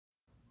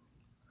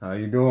How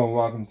you doing?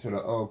 Welcome to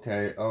the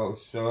OKO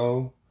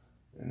show.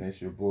 And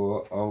it's your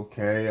boy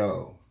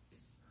OKO.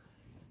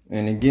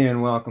 And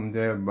again, welcome to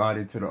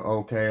everybody to the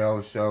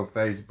OKO show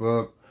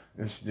Facebook.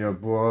 It's your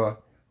boy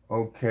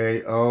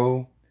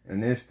OKO.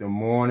 And it's the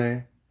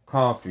morning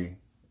coffee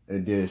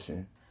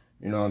edition.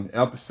 You know,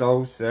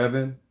 episode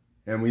 7.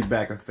 And we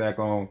back in fact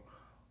on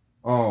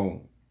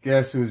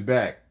guess who's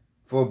back?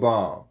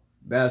 Football,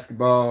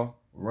 basketball,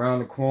 around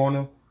the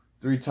corner.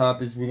 3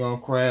 topics we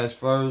gonna crash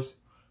first.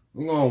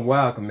 We're going to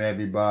welcome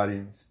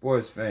everybody,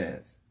 sports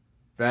fans,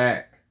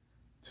 back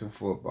to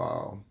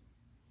football.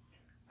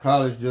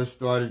 College just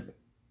started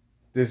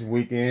this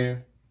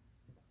weekend.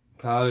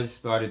 College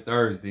started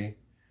Thursday.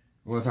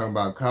 We're going to talk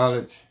about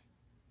college.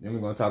 Then we're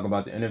going to talk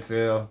about the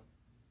NFL.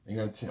 We're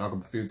going to talk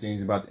a few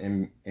things about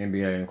the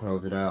NBA and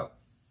close it out.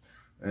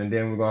 And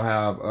then we're going to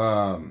have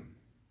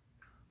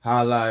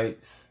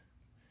highlights.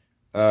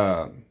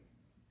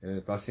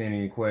 If I see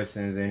any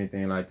questions,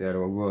 anything like that,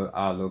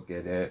 I'll look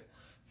at that.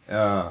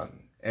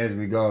 As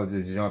we go,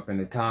 just jump in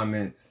the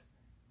comments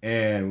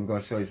and we're going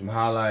to show you some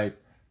highlights.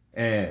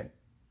 And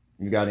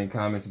you got any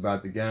comments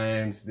about the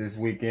games this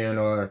weekend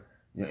or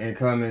your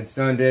incoming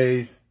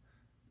Sundays?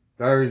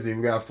 Thursday,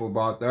 we got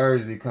football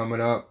Thursday coming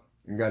up.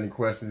 You got any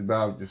questions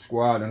about the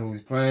squad and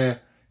who's playing?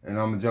 And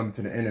I'm going to jump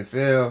into the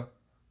NFL.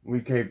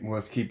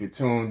 Let's keep it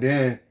tuned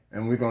in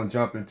and we're going to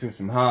jump into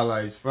some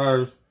highlights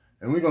first.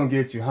 And we're going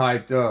to get you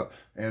hyped up.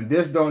 And if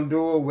this don't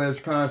do it,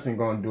 Wisconsin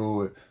going to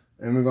do it.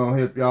 And we're going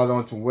to hit y'all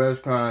on to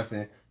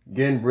Wisconsin,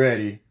 getting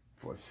ready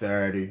for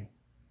Saturday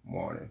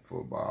morning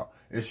football.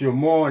 It's your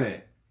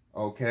morning,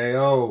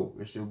 OKO.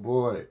 It's your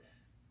boy.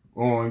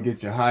 Go and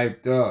get you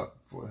hyped up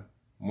for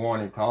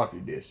morning coffee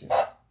edition.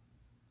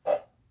 Here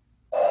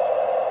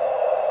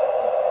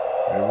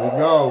we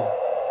go.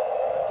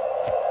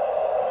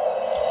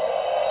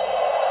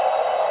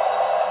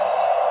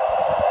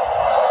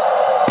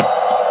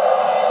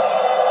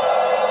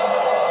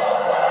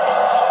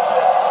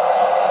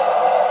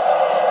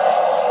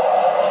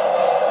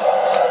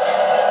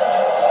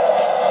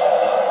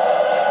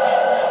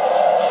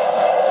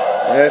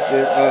 That's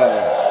it,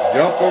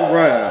 jump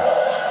around.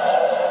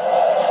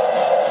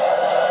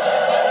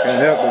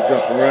 Can't help but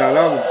jump around.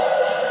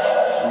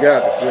 You got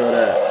to feel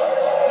that.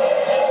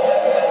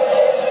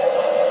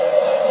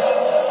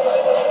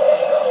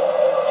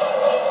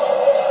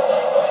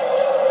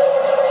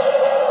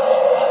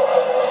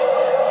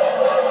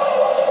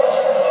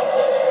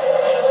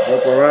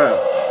 Jump around,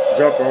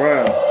 jump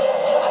around.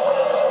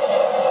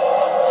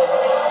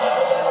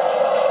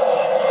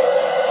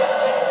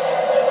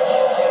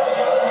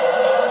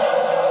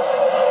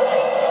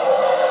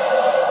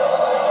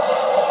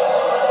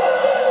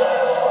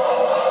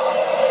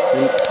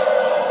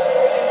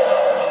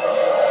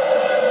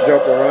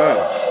 Jump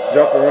around,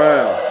 jump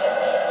around,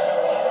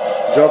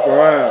 jump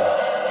around,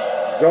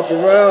 jump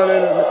around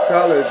in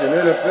college and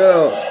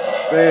NFL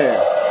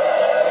fans.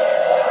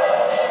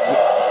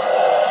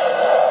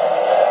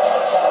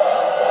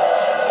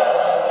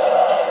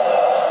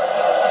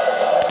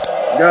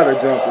 You gotta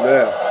jump to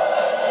that.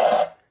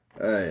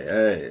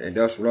 Hey,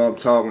 that's what I'm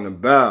talking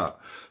about.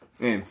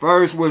 And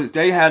first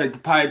they had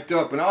it piped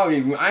up, and I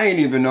ain't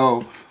even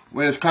know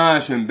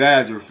Wisconsin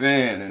Badger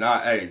fan, and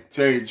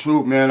tell you the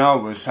truth, man, I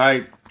was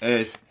hyped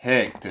as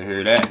heck to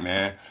hear that,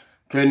 man.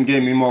 Couldn't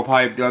get me more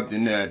hyped up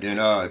than that. Then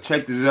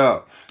check this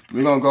out.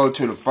 We're gonna go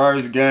to the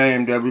first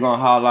game that we're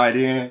gonna highlight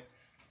in,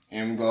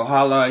 and we're gonna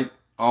highlight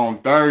on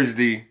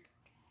Thursday.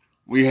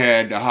 We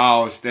had the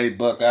Ohio State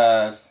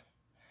Buckeyes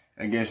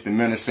against the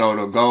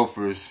Minnesota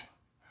Gophers.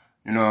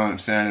 You know what I'm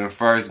saying? In the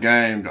first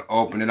game to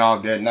open it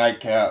off that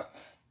nightcap,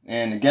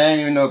 and the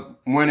game ended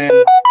up winning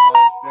Ohio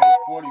State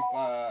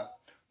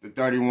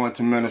 45-31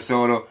 to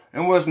Minnesota.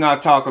 And let's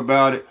not talk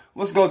about it.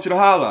 Let's go to the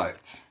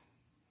highlights.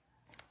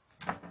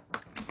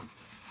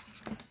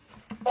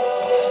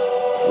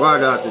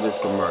 Right after this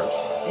commercial.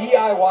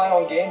 DIY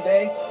on game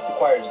day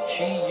requires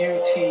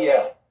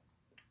GUTF.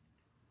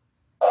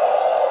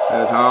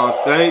 That's Ohio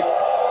State.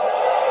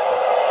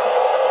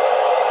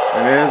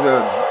 And there's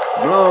a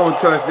blown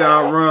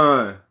touchdown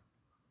run.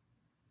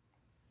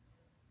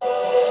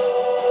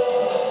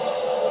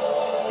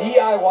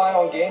 DIY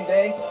on game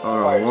day. Hold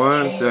on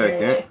one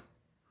second.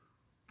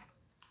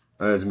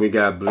 As we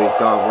got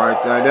bleeped off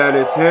right there. That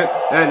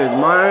is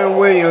Ryan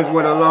Williams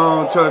with a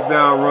long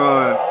touchdown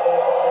run.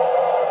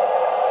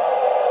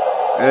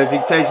 As he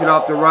takes it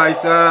off the right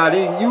side,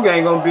 you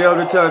ain't gonna be able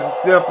to touch the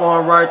stiff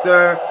arm right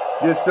there.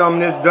 Get some of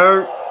this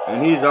dirt,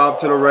 and he's off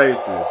to the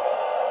races.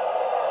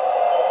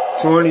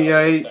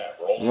 28,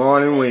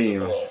 Ryan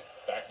Williams.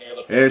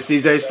 There's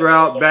CJ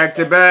Stroud back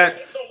to back.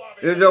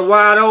 There's a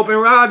wide open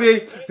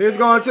Robbie. He's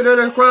going to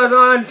the cross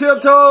line,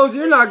 tiptoes.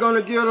 You're not going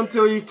to get him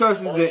till he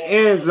touches the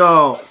end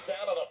zone.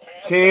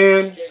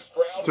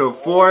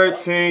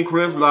 10-14,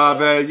 Chris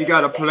Olave. You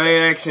got a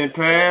play action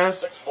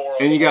pass,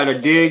 and you got a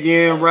dig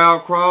in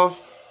route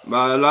cross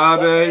by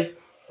Olave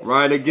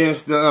right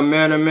against the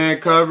man-to-man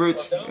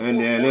coverage, and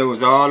then it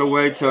was all the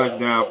way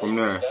touchdown from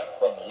there.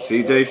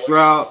 CJ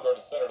Stroud,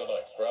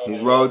 he's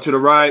rolled to the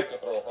right.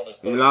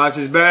 He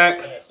launches back.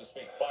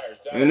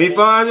 And he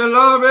finds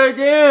Olave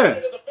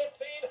again.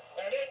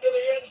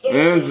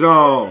 End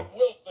zone.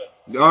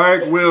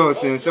 Derek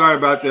Wilson. Sorry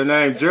about their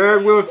name.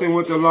 Jared Wilson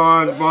with the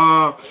launch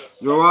bomb.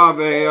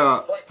 Olave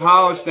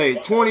Ohio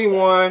State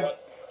 21.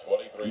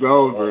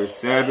 Gover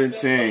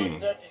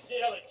 17.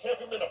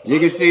 You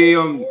can see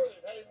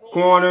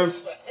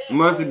corners.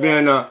 Must have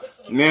been a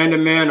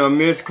man-to-man or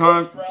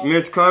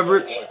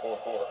miscoverage.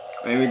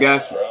 And we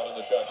got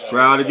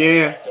Stroud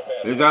again.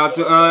 He's out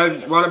to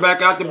running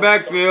back out the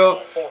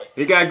backfield.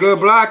 He got good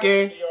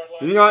blocking.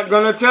 He's not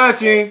gonna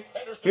touch him.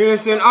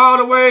 He's sent all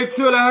the way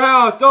to the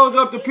house. Throws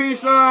up the peace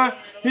sign.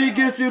 He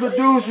gets you the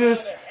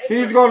deuces.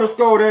 He's gonna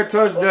score that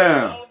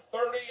touchdown.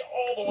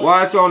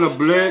 Watch on the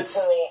blitz.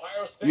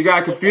 You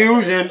got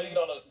confusion.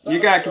 You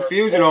got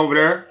confusion over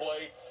there.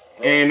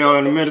 And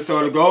on the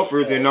Minnesota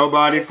Gophers, and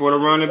nobody for the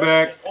running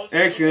back.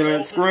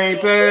 Excellent screen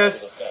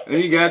pass. And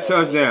he got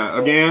touchdown.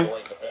 Again,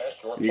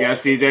 you got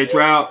C.J.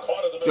 Stroud.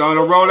 He's on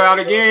the rollout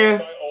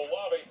again.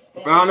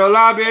 Found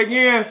Olave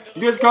again.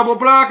 Gets a couple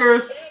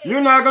blockers. You're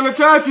not going to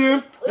touch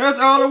him. That's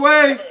all the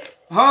way.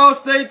 Ohio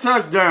State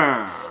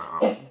touchdown.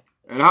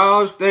 And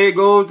Ohio State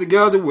goes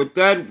together with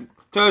that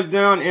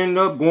touchdown. End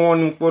up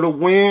going for the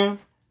win.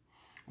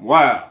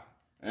 Wow.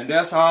 And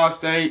that's Ohio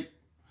State.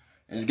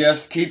 And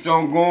just keeps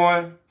on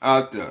going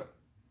after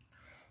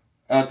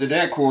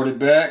that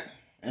quarterback.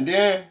 And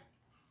then,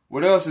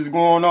 what else is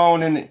going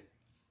on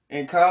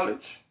in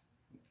college?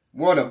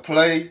 What a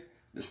play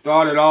that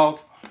started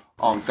off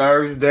on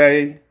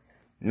Thursday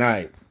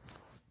night.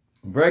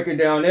 Breaking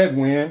down that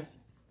win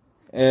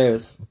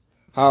as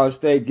Ohio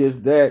State gets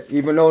that,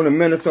 even though the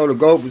Minnesota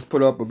Gophers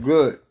put up a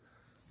good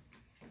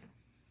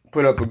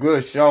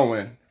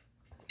showing,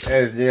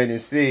 as you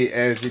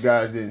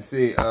guys didn't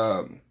see.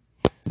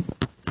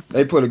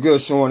 They put a good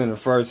showing in the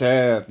first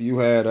half. You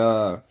had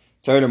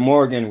Taylor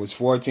Morgan was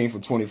 14 for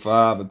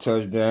 25, a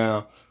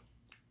touchdown.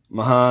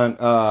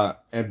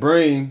 And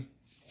Breen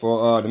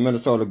for the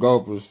Minnesota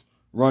Gophers.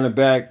 Running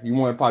back, you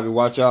want to probably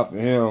watch out for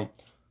him.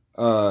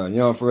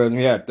 Young Fred,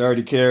 he had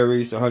 30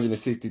 carries,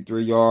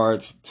 163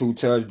 yards, 2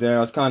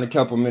 touchdowns. Kind of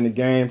kept him in the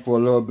game for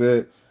a little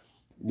bit.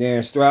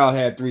 Then Stroud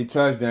had 3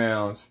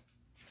 touchdowns.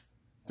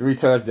 3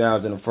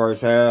 touchdowns in the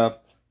first half.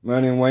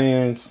 Money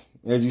Wayans,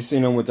 as you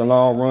seen him with the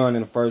long run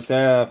in the first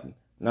half,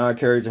 9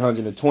 carries,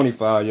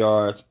 125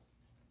 yards.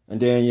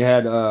 And then you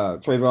had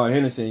Trayvon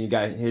Henderson, you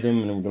got hit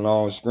him in the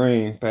long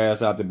screen,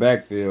 pass out the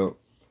backfield.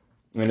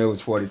 And it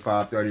was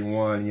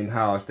 45-31. And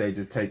Ohio State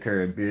just take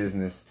care of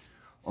business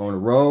on the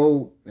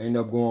road. End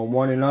up going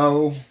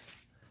 1-0.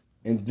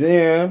 And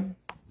then,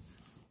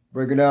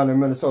 breaking down the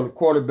Minnesota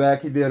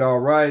quarterback, he did all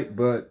right,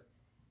 but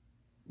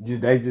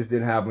they just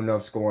didn't have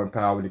enough scoring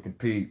power to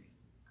compete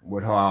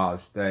with Ohio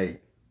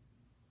State.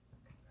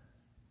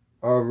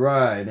 All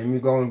right, then we're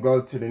going to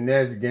go to the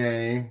next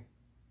game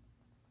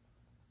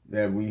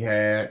that we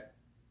had.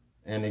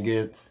 And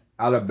against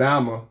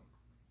Alabama,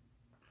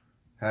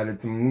 had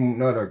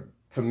another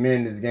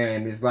tremendous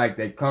game. It's like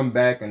they come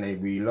back and they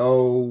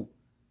reload,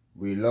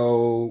 and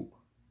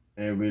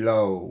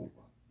reload.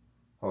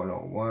 Hold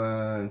on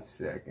 1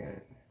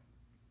 second.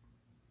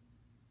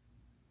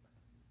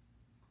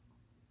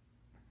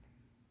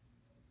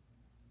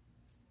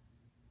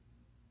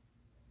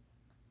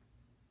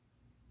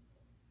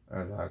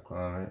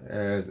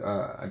 As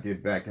I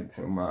get back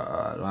into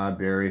my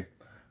library.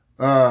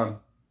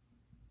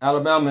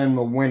 Alabama ended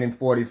up winning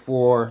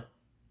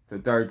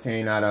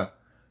 44-13 out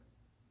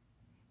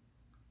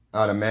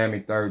of Miami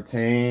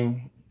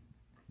 13.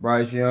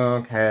 Bryce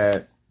Young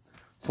had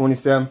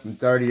 27 from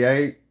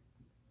 38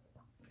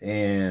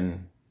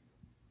 and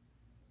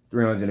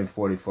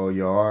 344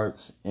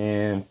 yards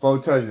and 4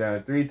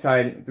 touchdowns. Three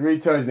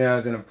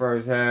touchdowns in the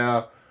first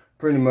half.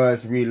 Pretty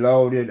much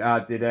reloaded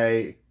after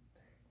they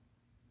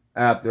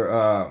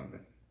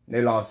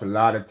lost a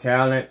lot of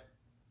talent.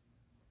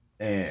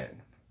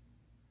 And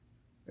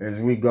as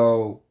we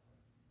go,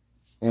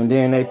 and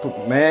then they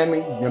put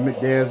Miami,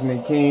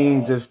 Desmond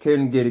King just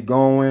couldn't get it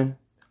going.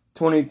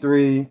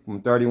 23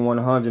 from 31,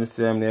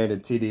 178, a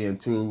TD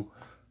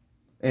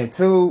and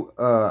two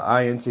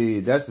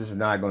INT. That's just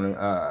not going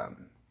to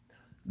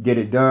get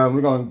it done.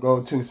 We're going to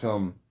go to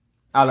some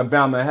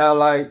Alabama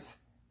highlights,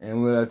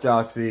 and we'll let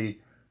y'all see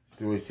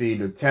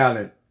the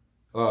talent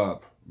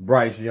of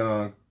Bryce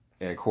Young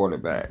at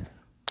quarterback.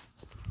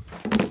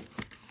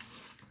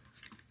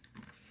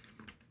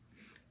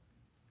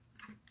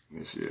 Let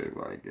me see if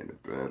I can get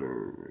it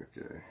better.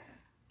 Okay.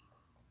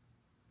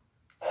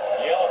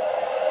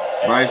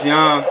 Bryce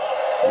Young,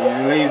 he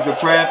leads the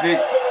traffic,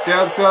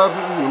 steps up,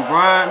 and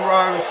Brian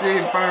Roy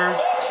receiver,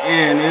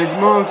 and it's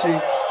Munchie,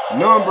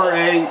 number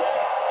 8.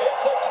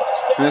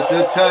 It's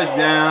a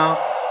touchdown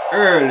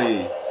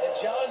early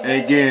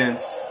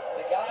against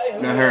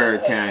the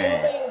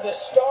Hurricane.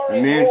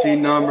 Munchie,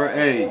 number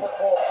 8.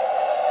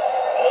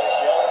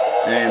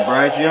 And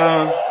Bryce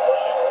Young,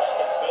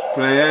 he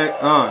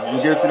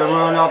gets to the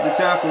run off the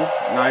tackle.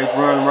 Nice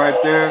run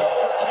right there.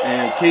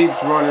 And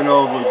keeps running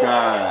over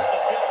guys.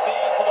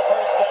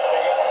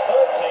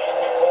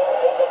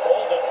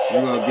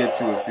 We're going to get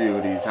to a few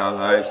of these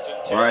highlights.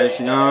 Bryce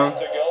Young,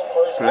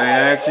 play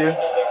action.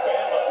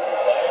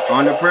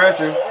 Under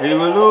pressure, he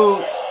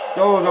eludes,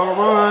 goes on the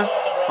run,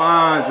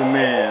 finds a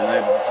man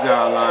at the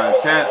sideline.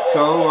 Tap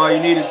toe, all you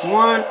need is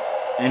one,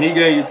 and he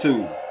gave you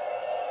two.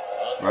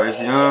 Bryce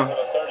Young,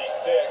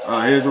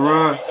 here's the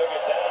run.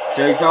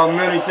 Takes out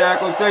many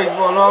tackles, takes for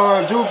a long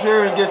run, jukes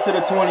here and gets to the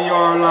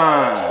 20-yard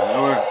line.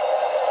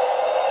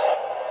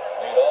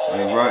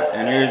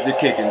 And here's the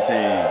kicking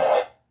team.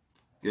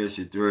 Gets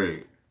you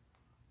 3.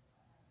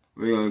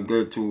 We're going to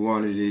go to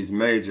one of these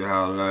major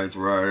highlights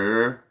right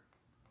here.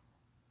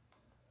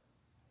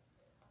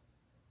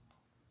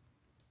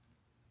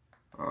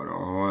 Hold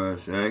on 1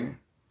 second.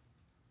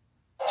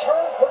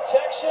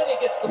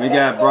 We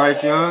got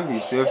Bryce Young. He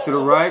shifts to the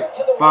right,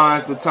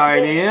 finds the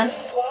tight end,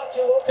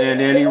 and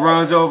then he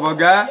runs over a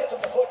guy.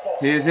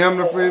 Here's him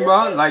to free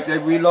ball, like they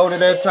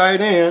reloaded that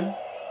tight end.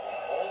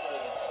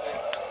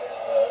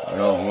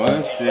 Hold on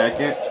 1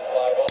 second.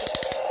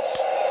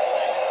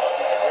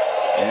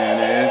 And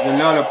there's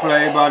another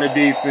play by the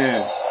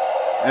defense,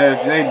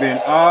 as they've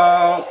been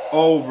all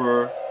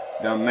over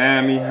the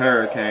Miami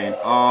Hurricane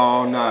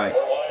all night.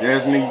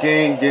 There's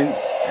McGinkins,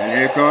 and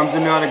here comes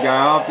another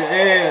guy off the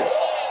edge,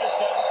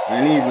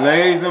 and he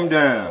lays him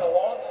down.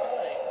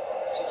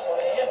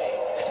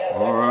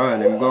 All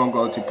right, I'm gonna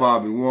go to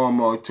probably one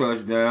more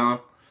touchdown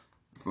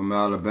from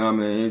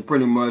Alabama. It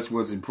pretty much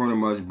was a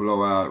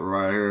blowout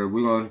right here.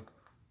 We're gonna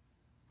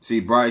see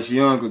Bryce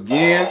Young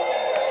again,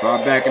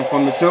 drop back in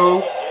from the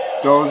 2,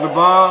 throws the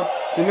bomb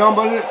to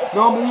number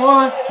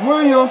 1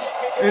 Williams,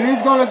 and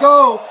he's gonna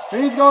go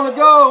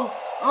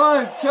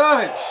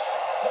untouched.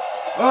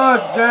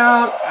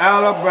 Touchdown,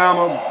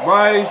 Alabama.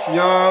 Bryce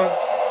Young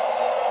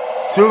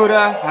to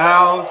the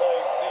house.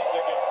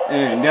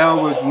 And that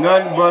was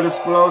nothing but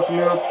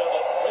explosive.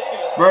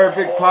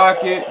 Perfect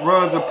pocket,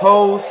 runs a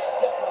post,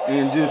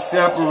 and just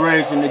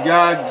separation. The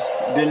guy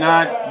did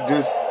not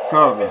just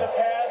cover.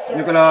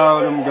 Look at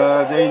all them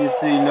guys. They didn't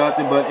see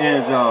nothing but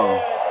end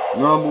zone.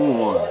 Number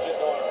 1.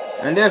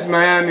 And that's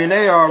Miami.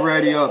 They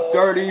already up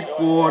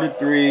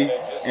 34-3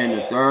 in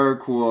the 3rd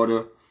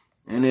quarter.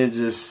 And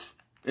it's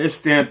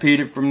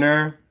stampeded from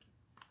there,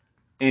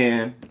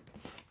 and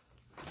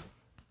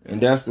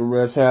that's the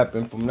rest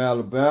happened from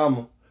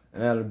Alabama,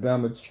 and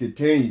Alabama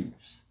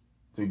continues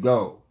to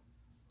go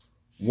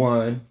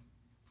 1-0,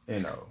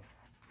 and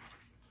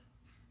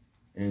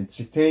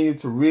continue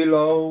to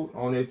reload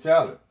on their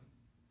talent.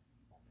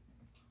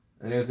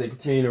 And as they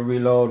continue to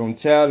reload on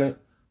talent,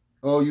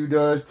 OU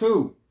does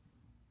too.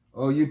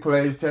 OU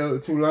plays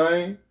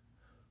Tulane,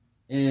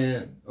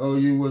 and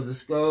OU was a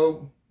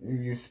score.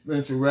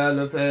 Spencer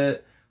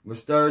Rattler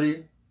was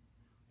 30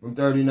 from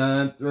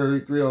 39,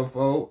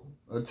 304,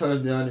 a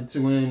touchdown and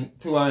two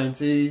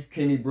INTs.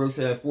 Kenny Brooks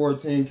had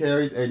 14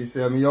 carries,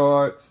 87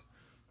 yards,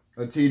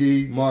 a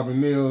TD.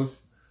 Marvin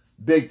Mills,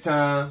 big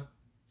time.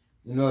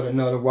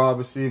 Another wide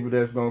receiver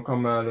that's going to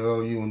come out of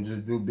OU and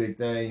just do big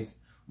things.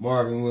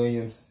 Marvin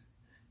Williams,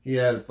 he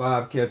had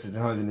 5 catches,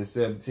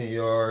 117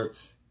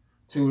 yards.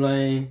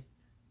 Tulane,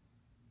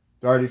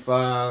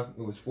 35.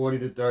 It was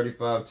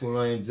 40-35.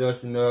 Tulane,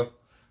 just enough.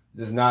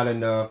 Just not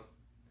enough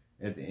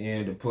at the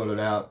end to pull it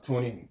out.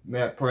 20,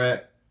 Matt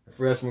Pratt, a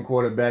freshman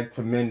quarterback,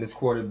 tremendous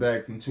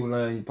quarterback from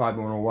Tulane. You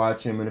probably want to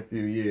watch him in a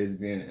few years,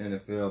 being an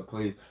NFL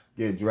player,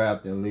 get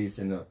drafted at least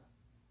in the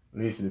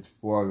 1 through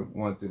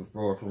the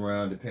 4th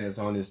round, depends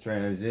on his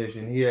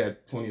transition. He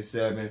had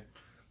 27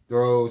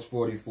 throws,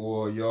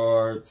 44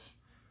 yards,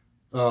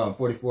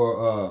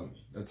 44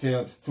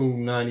 attempts,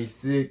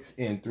 296,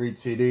 and 3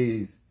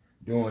 TDs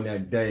during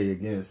that day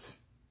against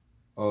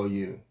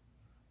OU.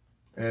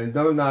 And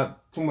though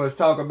not too much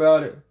talk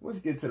about it, let's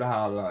get to the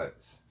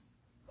highlights.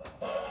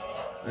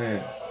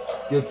 And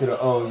get to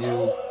the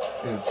OU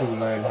and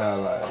Tulane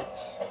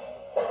highlights.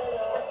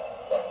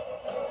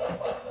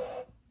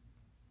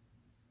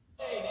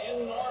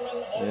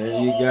 There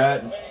you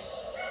got The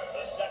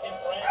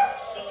second-ranked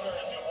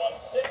Sooners who won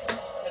 6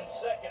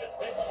 consecutive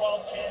Big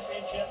 12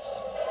 championships.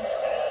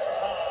 As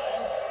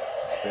time.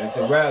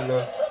 Spencer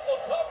Rattler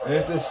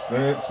into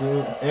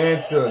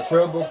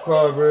triple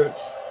coverage.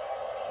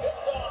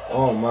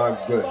 Oh my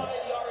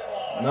goodness.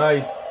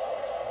 Nice.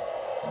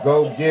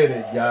 Go get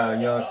it, guy,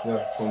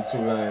 youngster from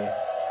Tulane.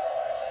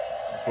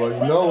 Before you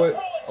know it,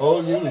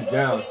 OU is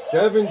down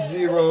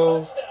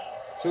 7-0.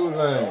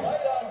 Tulane.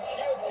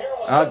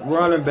 Out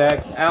running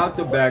back, out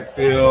the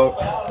backfield,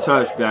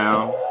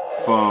 touchdown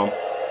from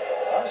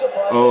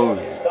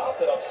OU.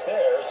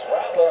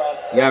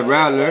 Yeah,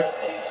 Rattler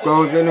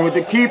goes in with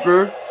the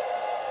keeper.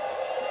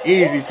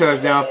 Easy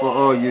touchdown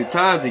for OU.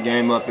 Ties the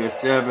game up at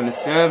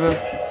 7-7.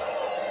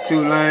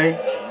 Tulane,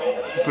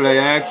 play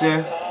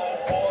action.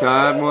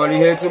 Todd Marty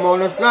hits him on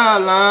the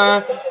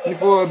sideline.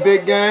 For a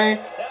big game,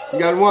 you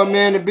got one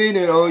man to beat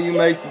it. OU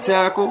makes the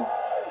tackle.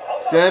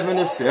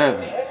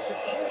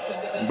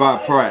 7-7 by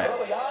Pratt.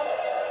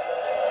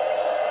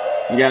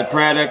 You got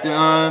Pratt at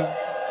the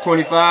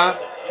 25.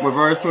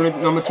 Reverse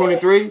number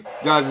 23.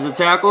 Dodges a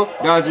tackle.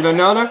 Dodges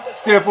another.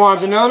 Stiff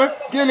arms another.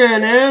 Get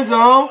in the end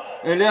zone.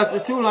 And that's the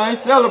Tulane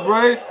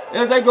celebrates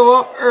as they go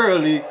up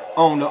early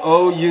on the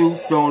OU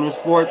Sooners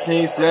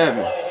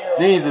 14-7.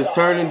 Things is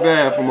turning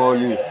bad from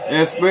OU.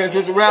 And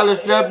Spencer Rattler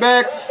step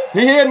back. He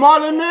hit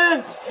Marlon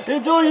Mims.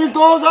 And Junior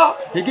goes up.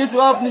 He gets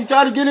up and he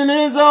try to get in the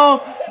end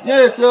zone.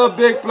 Yeah, it's a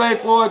big play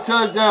for a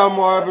touchdown.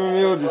 Marvin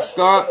Mills just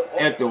stopped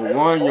at the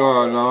 1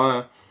 yard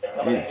line.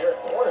 Yeah.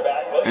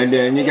 And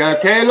then you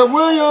got Caleb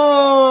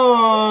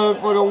Williams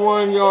for the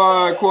 1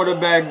 yard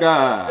quarterback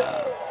dive.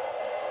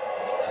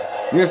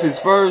 This is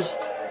first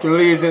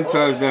collision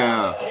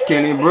touchdown.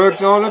 Kenny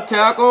Brooks on the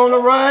tackle on the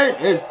right.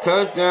 It's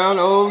touchdown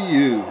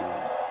OU.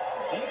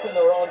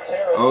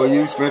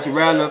 OU, Spencer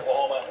Rattler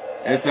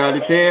inside the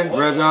 10.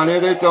 Rezon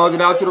is there, throws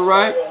it out to the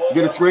right.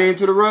 Get a screen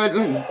to the right.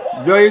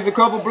 Days a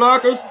couple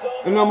blockers.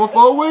 And number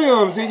 4,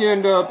 Williams, he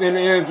ended up in the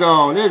end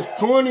zone. It's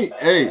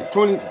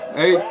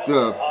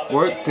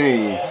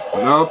 28-14.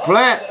 Now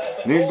Platt,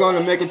 and he's going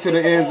to make it to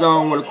the end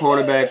zone with a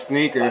quarterback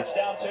sneaker.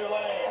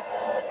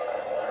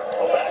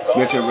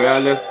 Spencer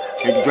Rattler,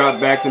 he can drop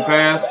backs and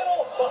pass.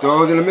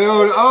 Throws in the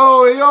middle.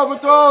 Oh, he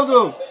overthrows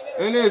him.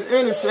 And it's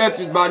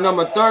intercepted by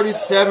number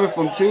 37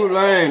 from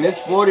Tulane.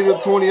 It's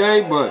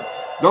 40-28, but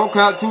don't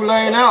count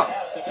Tulane out.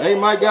 They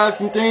might got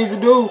some things to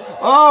do.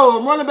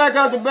 Oh, running back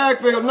out the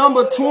backfield,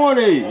 number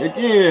 20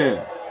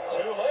 again.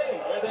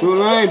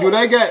 Tulane, do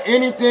they got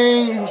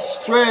anything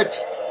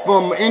stretched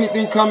from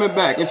anything coming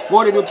back? It's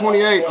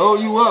 40-28.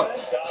 OU up.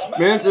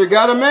 Spencer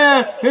got a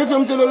man. Hits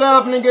him to the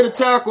left and then get a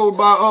tackle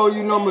by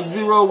OU number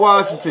 0,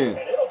 Washington.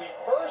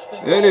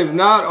 It is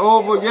not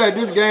over yet.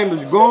 This game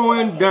is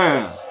going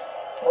down.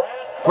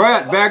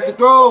 Pratt back to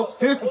throw.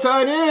 Hits the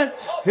tight end.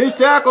 His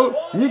tackle.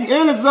 You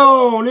in the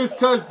zone. It's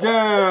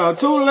touchdown.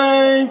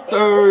 Tulane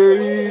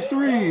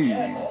 33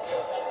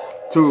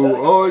 to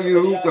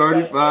OU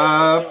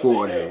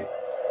 35-40.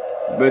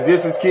 But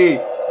this is key.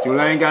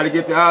 Tulane got to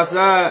get to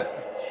outside.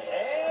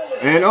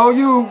 And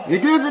OU, he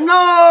gets it.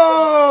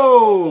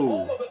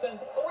 No!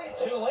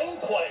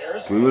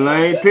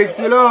 Tulane picks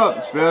it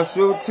up.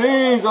 Special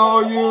teams,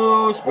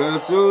 OU,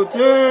 special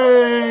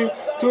teams.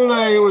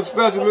 Tulane with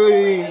special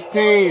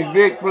teams,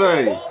 big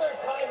play.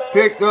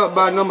 Picked up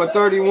by number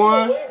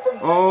 31.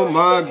 Oh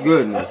my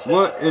goodness,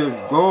 what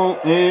is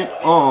going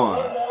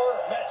on?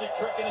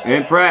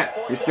 And Pratt,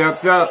 he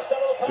steps up.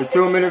 There's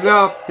 2 minutes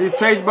left. He's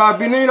chased by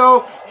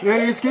Benito.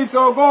 Then he keeps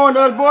on going.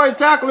 The boys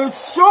tackle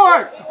is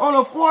short on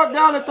a 4th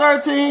down to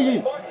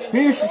 13.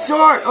 He's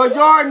short, a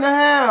yard and a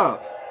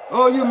half.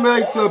 OU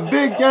makes a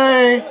big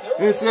gain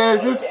and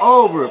says it's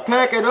over.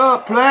 Pack it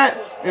up, Platt,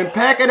 and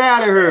pack it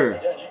out of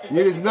here.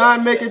 You does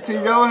not make it to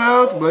your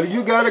house, but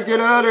you got to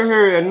get out of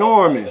here at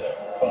Norman.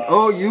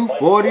 OU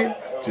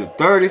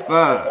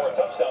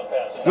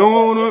 40-35.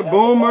 Sooner,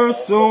 Boomer,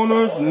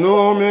 Sooners,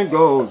 Norman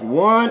goes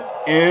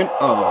 1-0.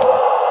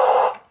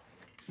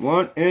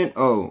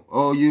 1-0.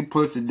 OU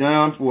puts it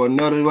down for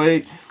another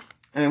week.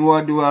 And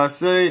what do I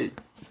say?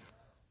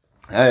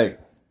 Hey,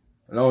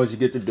 as long as you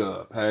get the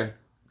dub, hey?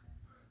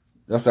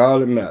 That's all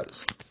that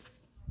matters.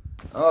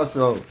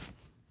 Also,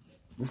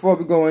 before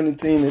we go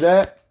into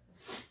that,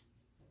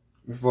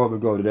 we're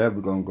going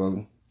to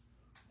go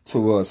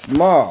to a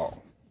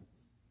small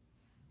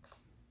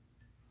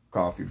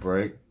coffee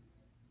break.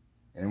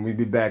 And we'll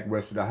be back with the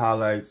rest of the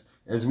highlights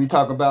as we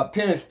talk about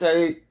Penn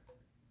State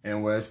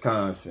and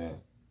Wisconsin.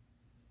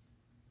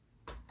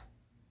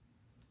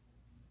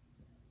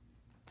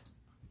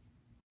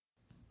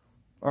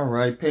 All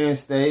right, Penn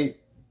State.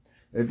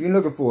 If you're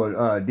looking for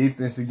a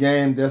defensive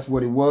game, that's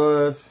what it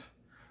was.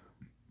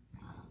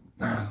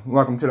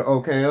 Welcome to the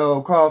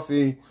OKO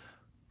Coffee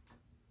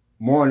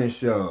Morning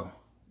Show.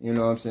 You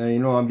know what I'm saying? You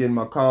know I'm getting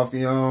my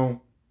coffee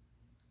on.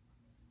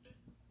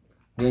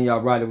 Then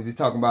y'all right, we're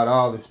talking about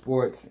all the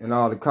sports and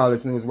all the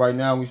college news. Right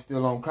now, we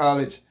still on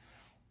college.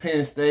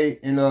 Penn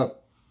State end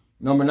up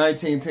number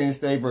 19, Penn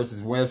State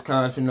versus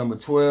Wisconsin, number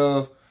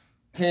 12.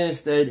 Penn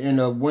State end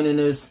up winning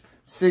this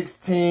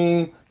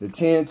 16-10,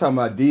 talking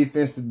about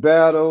defensive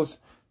battles.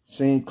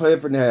 Shane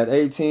Clifford had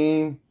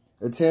 18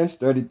 attempts,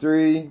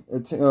 33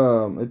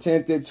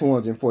 attempted,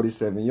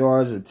 247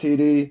 yards, a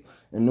TD.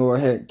 And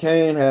Noah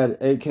Kane had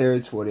 8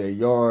 carries, 48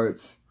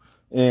 yards.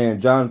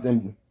 And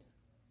Jonathan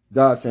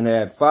Dotson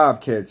had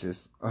 5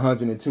 catches,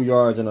 102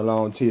 yards, and a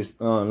long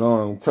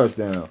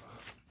touchdown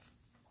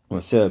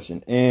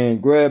reception.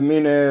 And Greg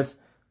Menes,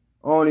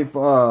 only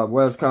for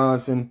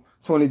Wisconsin,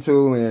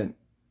 22 and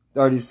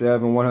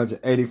 37,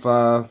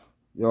 185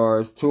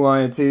 yards, 2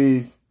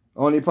 INTs.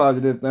 Only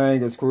positive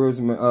thing is Cruz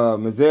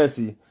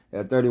Mazzesi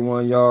at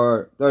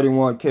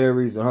 31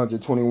 carries,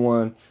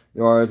 121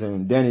 yards,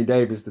 and Danny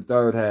Davis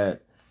III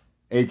had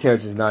 8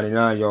 catches,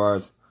 99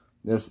 yards.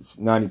 That's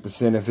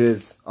 90% of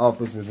his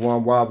offense was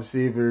one wide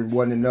receiver. It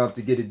wasn't enough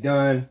to get it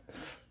done.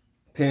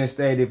 Penn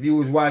State, if you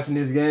was watching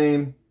this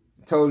game,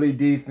 totally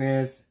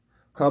defense.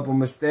 Couple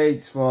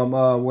mistakes from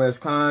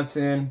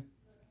Wisconsin,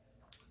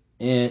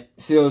 and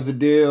seals the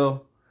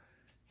deal.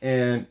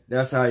 And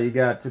that's how you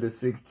got to the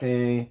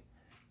 16.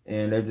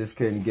 And they just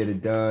couldn't get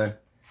it done.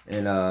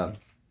 And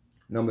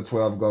number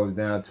 12 goes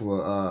down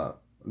to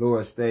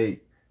Iowa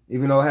State.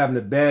 even though having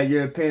a bad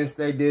year Penn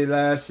State did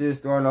last year,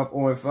 starting off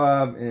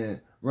 0-5 and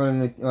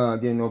running,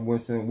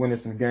 winning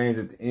some games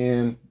at the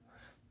end,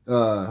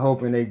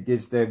 hoping they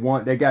get that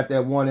one. They got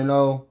that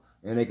 1-0,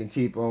 and they can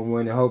keep on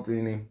winning,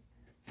 hoping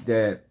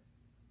that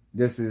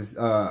this is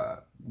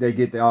they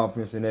get the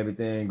offense and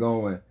everything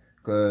going.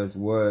 But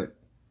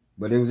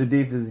it was a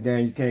defensive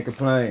game. You can't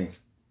complain.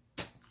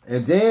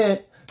 And then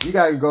you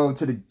got to go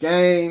to the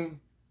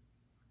game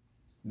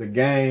of the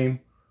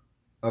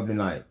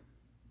night.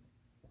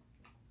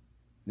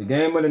 The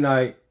game of the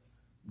night,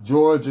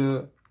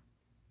 Georgia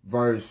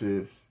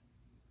versus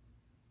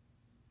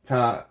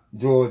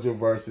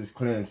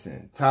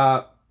Clemson.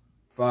 Top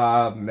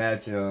 5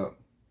 matchup.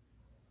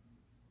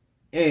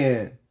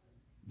 And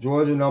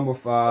Georgia number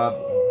 5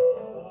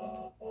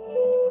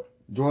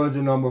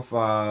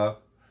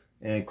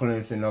 and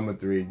Clemson number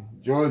 3.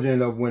 Georgia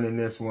ended up winning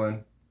this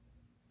one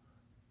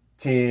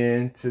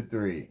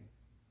 10-3.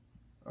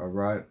 All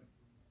right.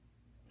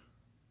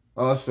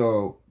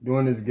 Also,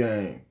 during this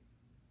game,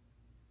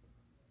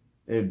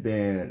 it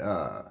been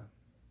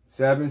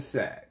 7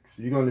 sacks.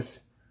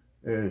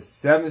 There's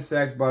 7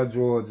 sacks by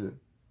Georgia.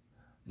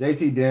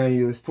 JT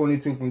Daniels,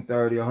 22 from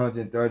 30,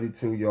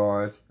 132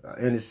 yards.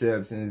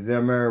 Interception.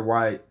 Zamir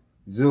White,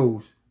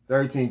 Zeus,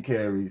 13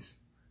 carries,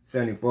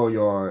 74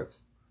 yards.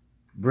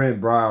 Brent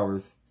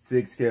Browers,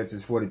 6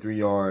 catches, 43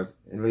 yards,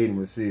 and leading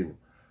receiver.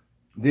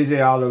 DJ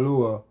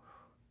Alalua,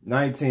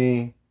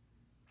 19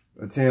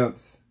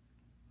 attempts,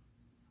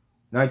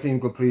 19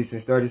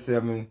 completions,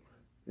 37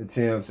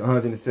 attempts,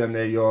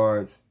 178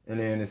 yards, and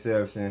an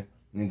interception.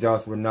 And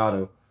Josh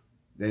Renato,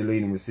 they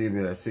leading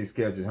receiver, at 6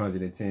 catches,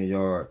 110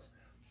 yards.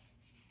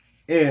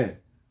 And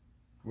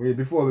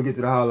before we get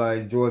to the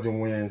highlights, Georgia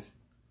wins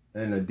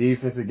in a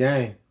defensive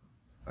game.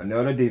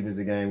 Another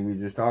defensive game we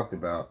just talked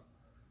about.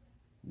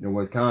 The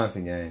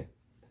Wisconsin game.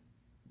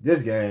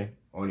 This game,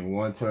 only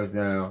 1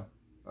 touchdown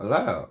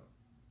allowed.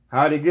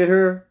 How'd it get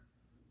here?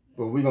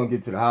 But we're going to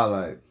get to the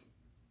highlights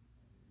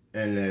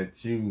and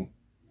let you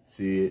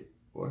see it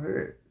or hear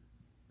it.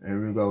 And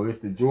here we go. It's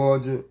the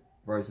Georgia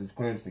versus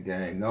Clemson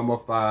game. Number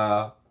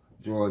 5,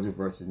 Georgia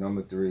versus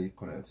number 3,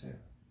 Clemson.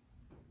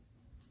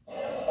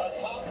 A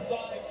top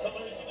 5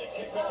 collision to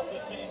kick off the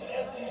season.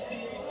 SEC,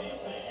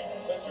 ACC,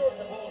 the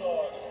Georgia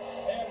Bulldogs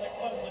and the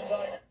Clemson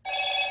Tigers.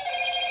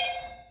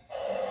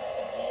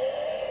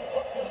 And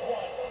hooks his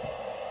one.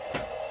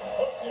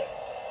 Hooked it.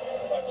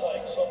 By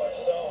playing so much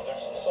zone,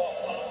 there's some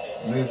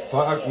soft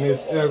pockets.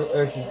 Miss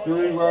extra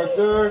 3 right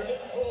there.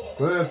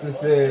 Clemson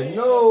said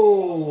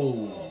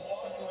no.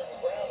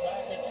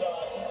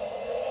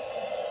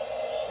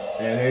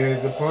 And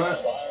here's the punt.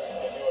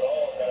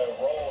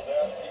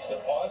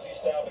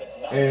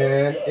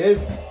 And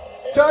it's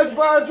touched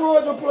by a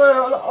Georgia player.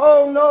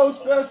 Oh no,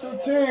 special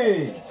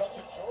teams.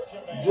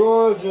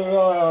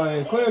 Georgia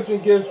and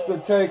Clemson gets the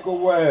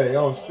takeaway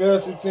on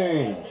special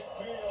teams.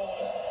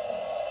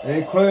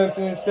 And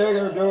Clemson's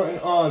territory,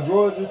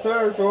 Georgia's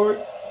territory.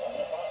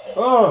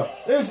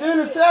 It's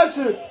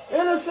interception.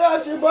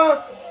 Interception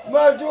by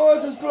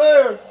Georgia's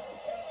player.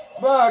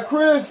 By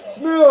Chris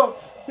Smith.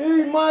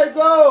 He might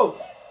go.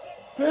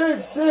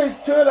 Pick 6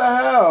 to the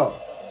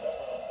house.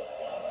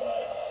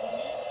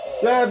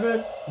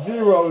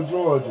 7-0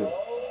 Georgia.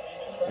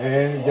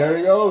 And there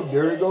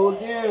you go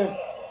again.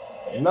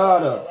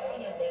 Nada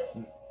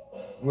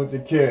with the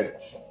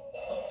catch.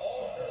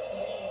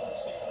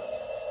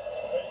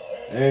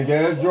 And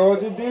against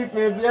Georgia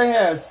defense, they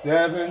had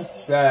 7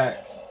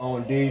 sacks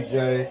on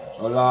DJ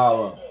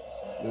Alara,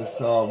 the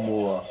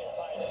sophomore.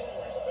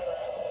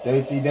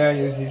 JT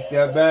Daniels, he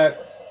stepped back,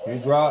 he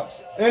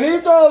drops, and he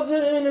throws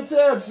an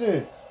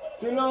interception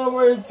to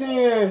number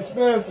 10,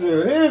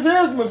 Spencer. Here's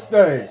his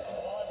mistake.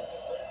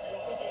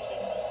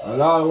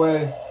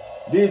 Alara,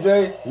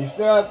 DJ, he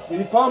stepped,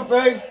 he pump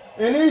fakes,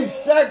 and he's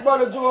sacked by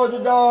the Georgia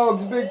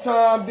Dogs, big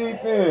time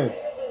defense.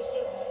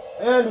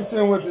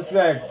 Anderson with the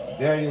sack.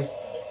 Daniels,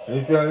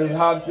 he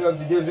hops up,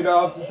 he gives it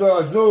off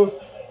to Zeus.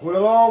 With a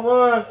long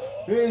run,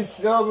 he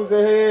shovels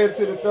ahead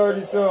to the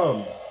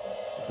 30-something.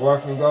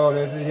 4th and goal,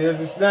 here's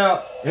the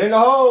snap, in the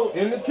hole,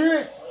 in the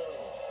kick.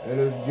 It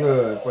is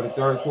good for the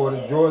third quarter.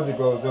 Georgia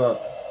goes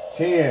up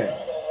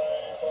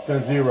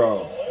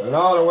 10-0.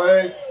 Another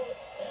way,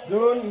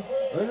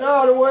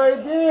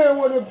 again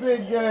with a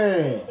big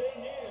game.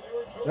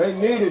 They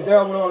needed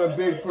that one on a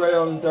big play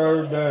on the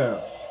 3rd down.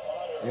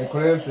 And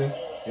Clemson,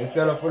 they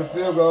set up for the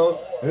field goal.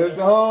 Here's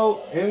the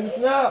hole, in the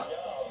snap.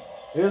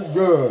 It's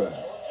good.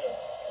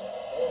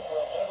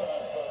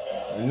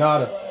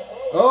 Another.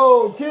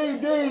 Oh, King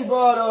D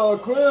by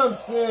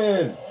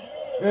Clemson.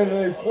 And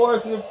it's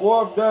forcing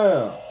 4th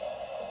down.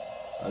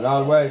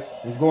 Another way,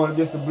 he's going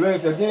against the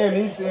blitz. Again,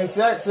 he's been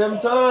sacked 7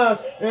 times.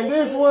 And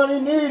this one he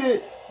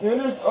needed.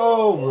 And it's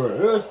over.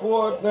 It's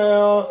 4th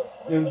down.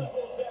 And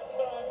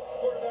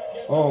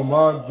oh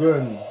my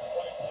goodness.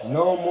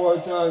 No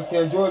more time.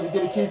 Can Georgia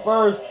get a key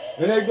first?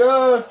 And it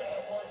does.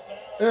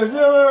 And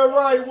Zimmer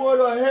right with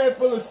a head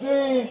full of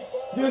steam.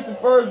 Gets the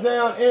 1st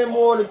down and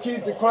more to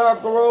keep the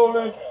clock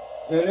rolling.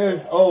 And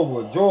it's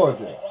over.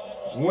 Georgia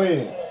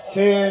win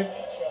 10-0.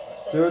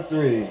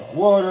 2-3.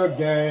 What a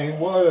game.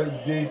 What a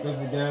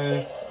defensive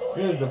game.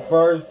 This is the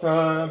first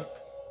time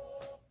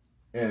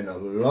in a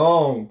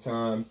long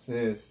time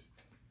since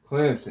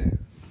Clemson.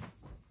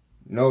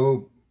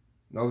 No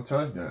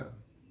touchdown.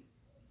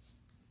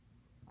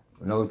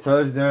 No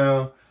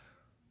touchdown.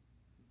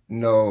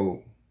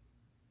 No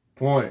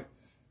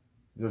points.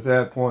 Just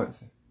had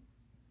points.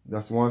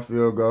 That's one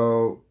field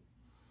goal.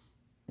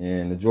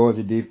 And the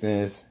Georgia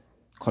defense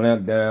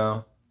clamped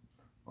down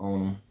on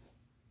them.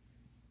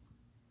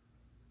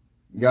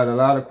 You got a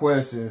lot of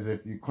questions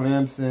if you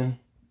Clemson,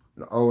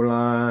 the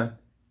O-line,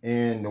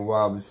 and the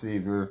wide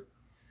receiver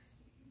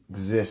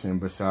position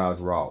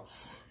besides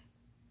Ross.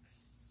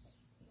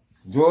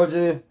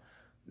 Georgia,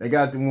 they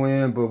got the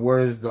win, but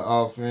where's the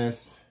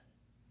offense?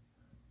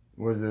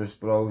 Where's the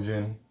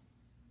explosion?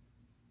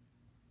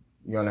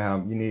 You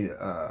need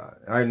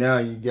right now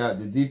you got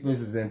the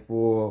defense is in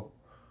full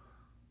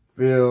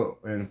field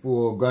and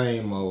full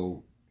game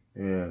mode.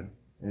 And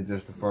it's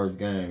just the first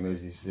game,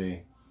 as you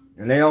see.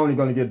 And they only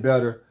gonna get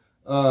better.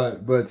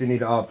 But you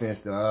need the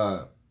offense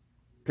to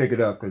pick it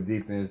up, because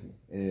defense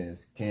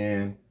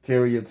can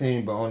carry your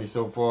team, but only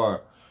so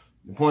far.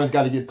 The points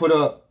got to get put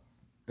up.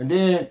 And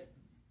then,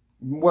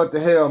 what the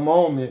hell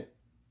moment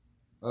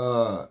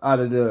out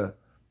of the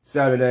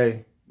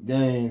Saturday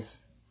games,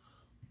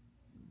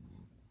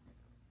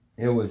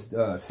 it was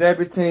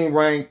 17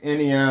 ranked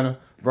Indiana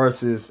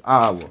versus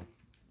Iowa.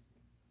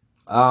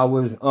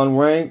 Iowa's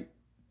unranked,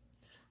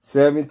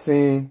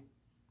 17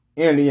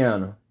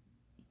 Indiana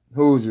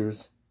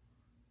Hoosiers.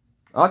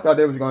 I thought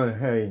they was going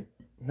to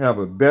have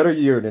a better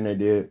year than they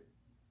did,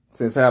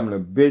 since having a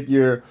big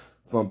year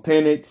from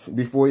Penix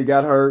before he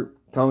got hurt.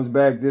 Comes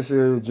back this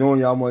year,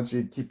 Junior. I want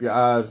you to keep your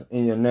eyes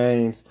in your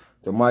names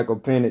to Michael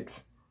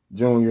Penix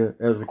Jr.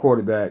 as the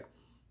quarterback.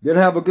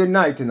 Didn't have a good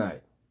night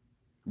tonight,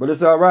 but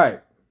it's all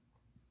right.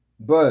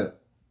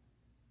 But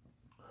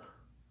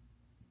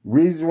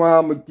reason why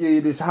I'm going to give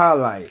you this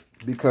highlight,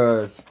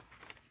 because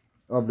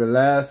of the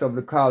last of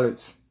the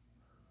college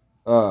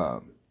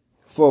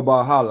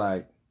football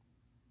highlight.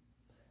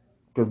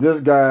 Because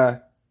this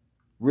guy,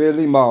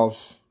 Ridley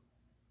Moss,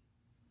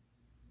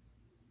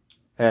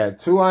 had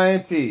 2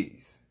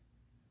 INTs,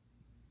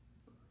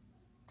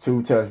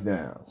 2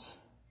 touchdowns.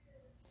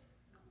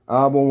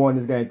 Auburn won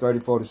this game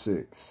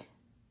 34-6.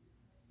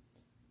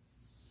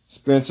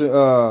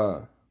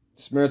 Spencer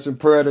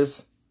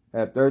Petras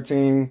had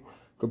 13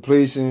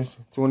 completions,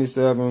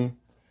 27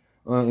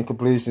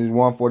 incompletions,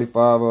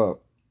 145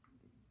 up.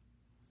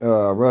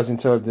 Rushing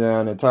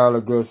touchdown, and Tyler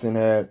Goodson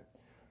had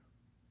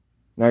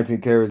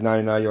 19 carries,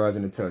 99 yards,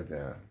 and a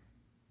touchdown.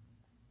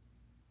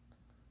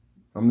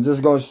 I'm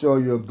just going to show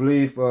you a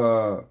brief.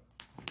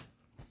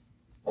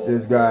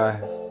 This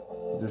guy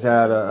just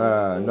had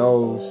a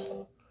nose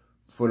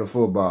for the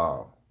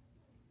football.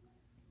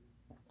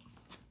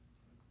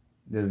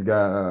 This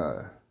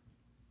guy,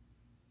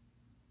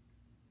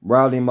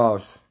 Riley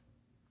Moss,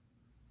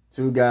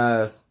 2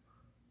 guys,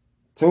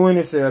 2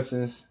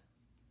 interceptions,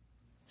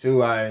 2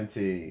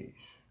 INTs.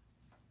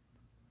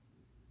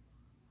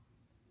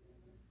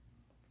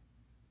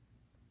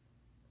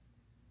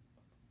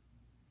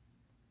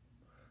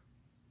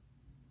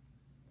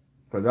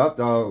 Because I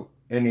thought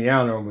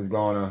Indiana was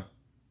going to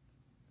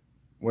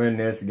win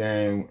this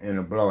game in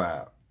a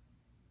blowout.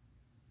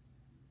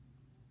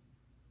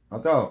 I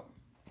thought.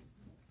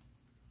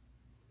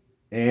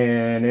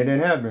 And it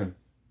didn't happen.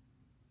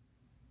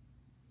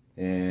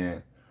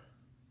 And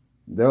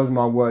that was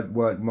my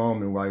what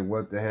moment. Like,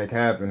 what the heck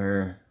happened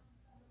here?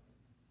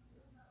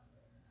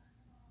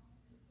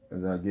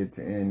 As I get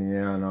to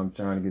Indiana, I'm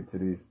trying to get to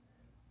these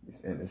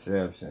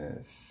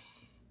interceptions.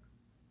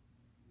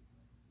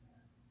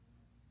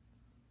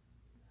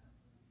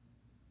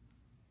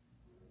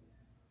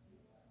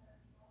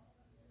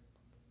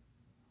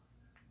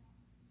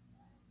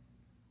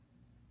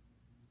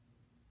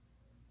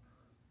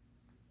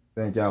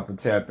 Thank y'all for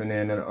tapping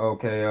in to the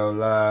OKO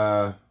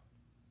Live.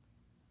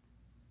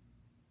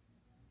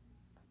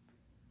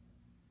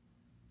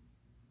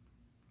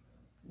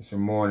 It's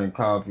your morning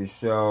coffee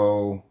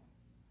show.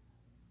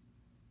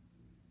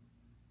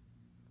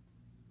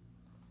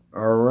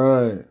 All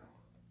right.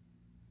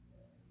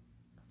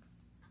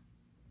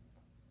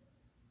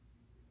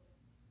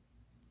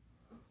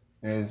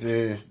 And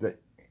it's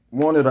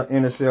one of the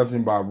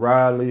interceptions by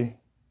Riley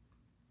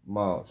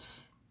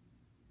Moss.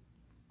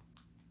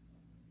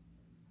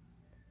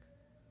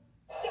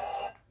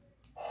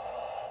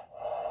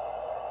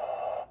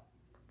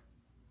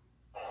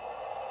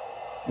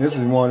 This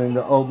is one of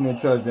the opening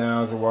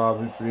touchdowns, a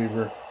wide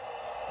receiver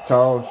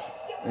toss,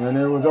 and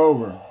it was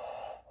over.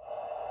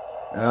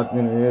 After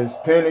it's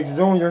Penix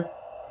Jr.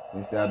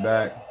 He stepped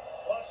back,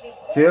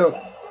 tip,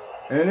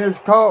 and it's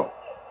caught.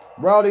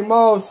 Riley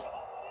Moss,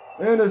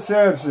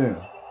 interception,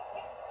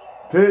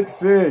 pick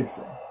 6.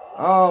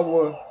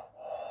 Iowa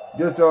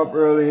gets up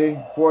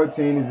early,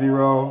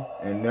 14-0,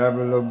 and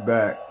never looked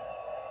back.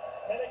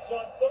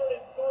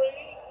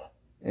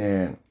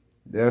 And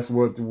that's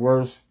what the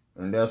worst.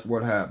 And that's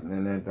what happened.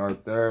 And then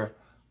right there,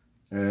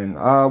 and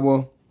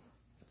Iowa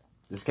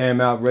just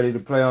came out ready to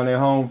play on their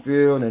home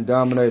field and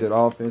dominated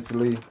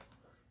offensively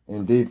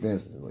and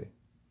defensively.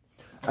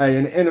 Hey,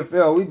 in the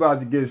NFL, we about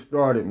to get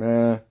started,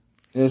 man.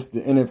 It's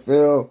the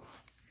NFL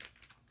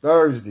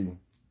Thursday.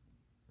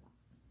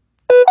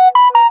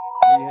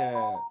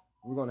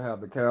 We're gonna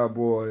have the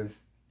Cowboys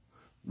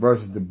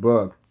versus the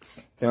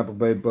Bucks. Tampa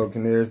Bay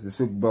Buccaneers, the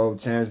Super Bowl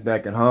champs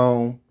back at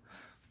home.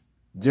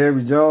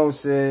 Jerry Jones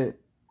said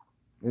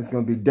it's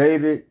gonna be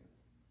David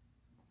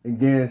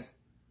against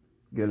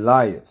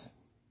Goliath.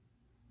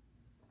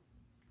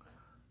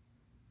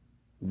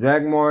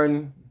 Zach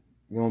Martin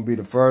gonna be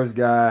the first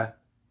guy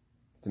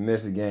to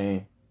miss a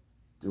game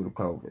due to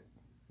COVID.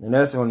 And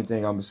that's the only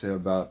thing I'm gonna say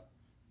about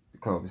the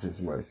COVID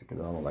situation, because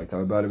I don't like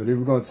talking about it. But if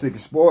we're gonna stick to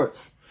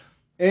sports,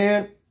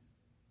 and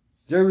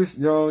Jerry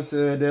Jones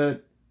said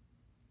that,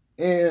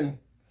 and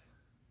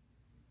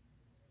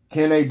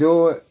can they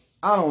do it?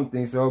 I don't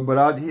think so, but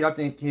I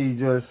think he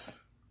just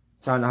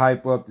trying to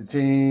hype up the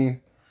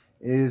team.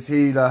 Is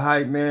he the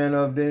hype man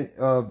of the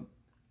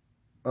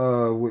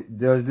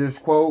does this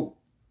quote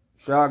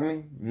shock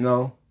me?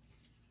 No.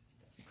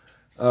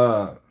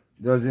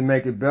 Does it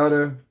make it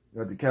better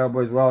that the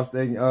Cowboys lost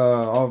their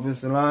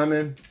offensive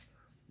lineman?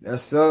 That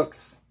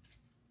sucks.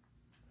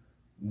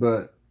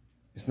 But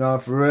it's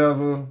not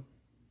forever.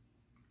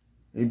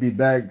 He'll be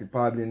back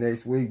probably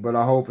next week, but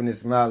I'm hoping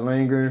it's not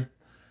lingering.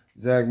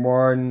 Zach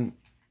Martin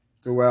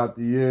throughout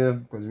the year,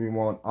 because we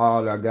want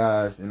all our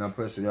guys, and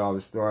especially all the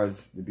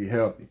stars, to be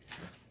healthy.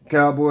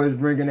 Cowboys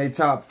bringing a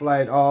top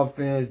flight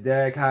offense.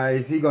 Dak, how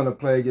is he going to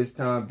play against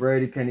Tom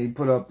Brady? Can he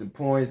put up the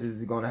points? Is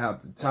he going to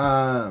have the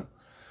time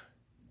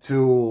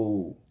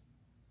to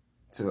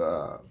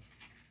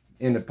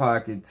in the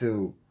pocket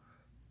to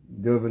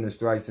deliver the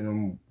strikes in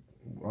them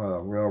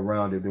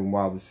well-rounded, them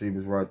wide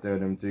receivers right there,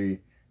 them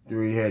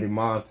three-headed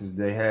monsters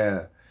they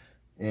have.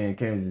 And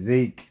can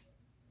Zeke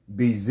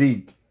be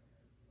Zeke?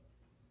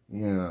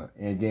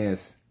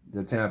 Against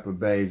the Tampa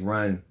Bay's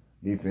run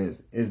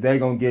defense. Is they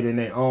going to get in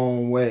their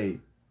own way?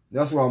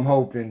 That's what I'm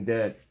hoping,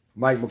 that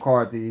Mike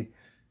McCarthy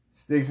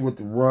sticks with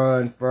the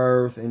run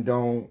first and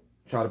don't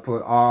try to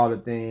put all the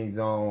things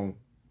on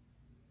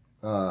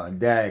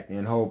Dak,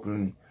 and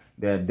hoping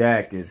that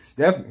Dak is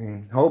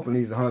definitely, hoping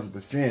he's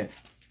 100%.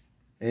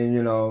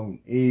 And,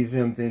 ease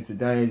him into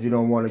danger. You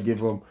don't want to give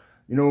him,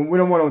 we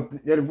don't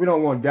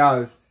want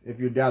Dallas, if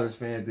you're Dallas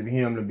fans, to be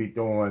him to be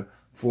throwing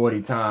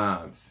 40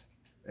 times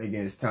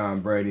against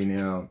Tom Brady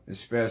now,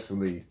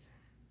 especially.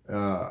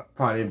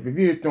 Probably if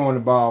you're throwing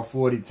the ball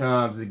 40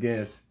 times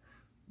against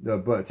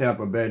the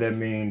Tampa Bay, that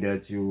means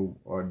that you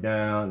are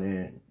down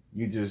and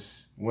you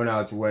just went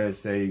out your way and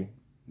say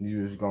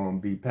you're just going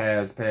to be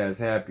pass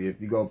happy. If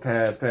you go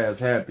pass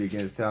happy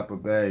against Tampa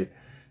Bay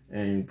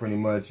and pretty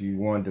much you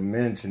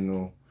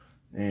one-dimensional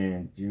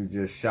and you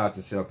just shot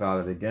yourself out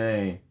of the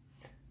game.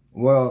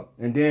 Well,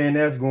 and then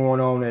that's going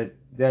on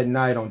that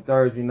night on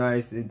Thursday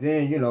nights. And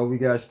then, we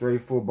got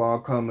straight football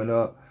coming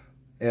up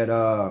at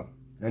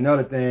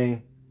another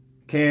thing.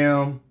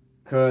 Cam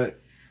cut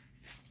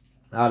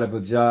out of a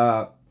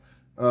job.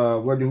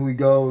 Where do we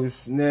go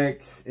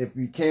next? If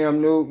you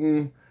Cam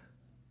Newton,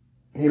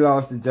 he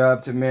lost the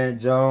job to Matt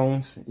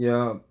Jones.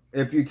 Yeah.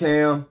 If you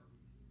Cam,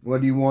 what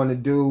do you want to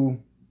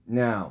do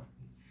now?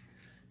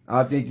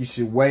 I think you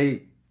should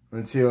wait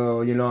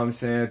until,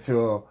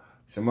 until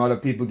some other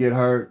people get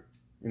hurt.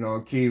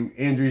 Key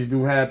injuries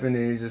do happen,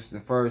 and it's just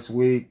the first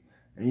week.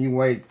 And you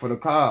wait for the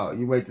call.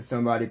 You wait till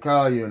somebody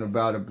call you in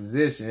about a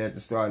position at the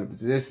start of the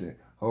position,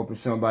 hoping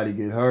somebody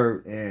get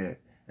hurt, and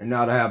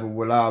now to have a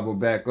reliable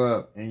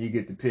backup, and you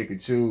get to pick and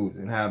choose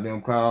and have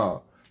them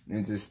call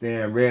and just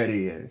stand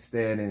ready and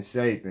stand in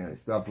shape and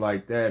stuff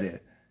like that. And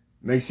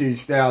make sure you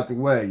stay out the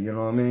way, you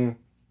know what I mean?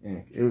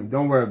 And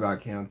don't worry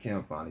about Cam.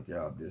 Cam find a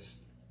job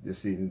this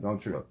season. Don't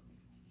trip.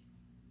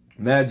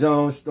 Matt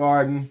Jones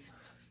starting,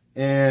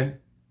 and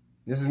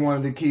this is one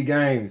of the key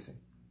games.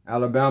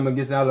 Alabama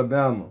against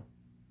Alabama.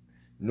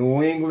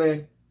 New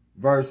England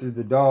versus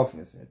the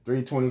Dolphins at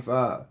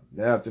 3:25,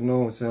 the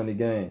afternoon Sunday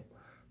game.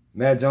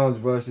 Matt Jones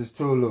versus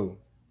Tulu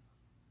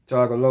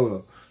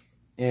Tagovailoa.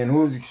 And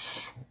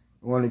who's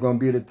only going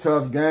to be the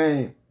tough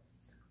game?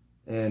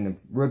 And the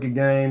rookie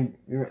game,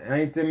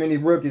 ain't too many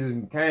rookies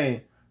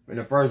came in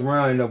the first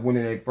round, end up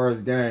winning their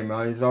first game.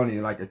 It's only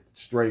like a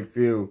straight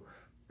few.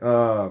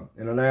 And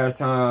the last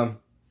time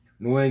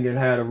New England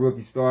had a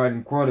rookie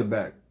starting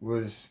quarterback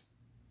was,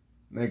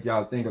 make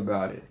y'all think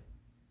about it,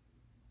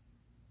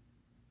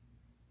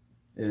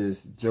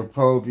 is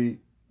Jacoby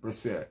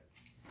Brissett.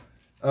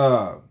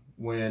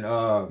 When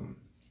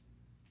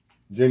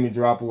Jimmy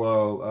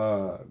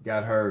Garoppolo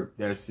got hurt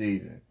that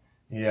season,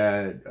 he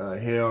had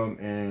him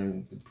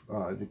and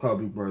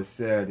Jacoby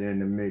Brissett in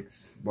the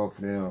mix, both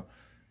of them.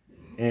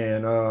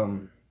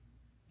 And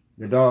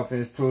the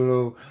Dolphins,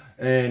 Tulu,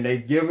 and they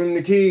give him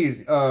the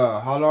keys.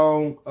 How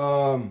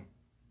long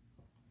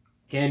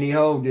can he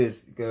hold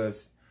this?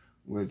 Because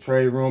with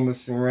trade rumors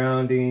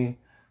surrounding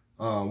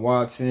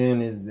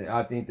Watson,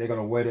 I think they're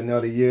gonna wait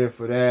another year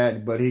for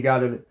that. But he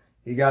gotta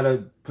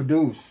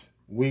produce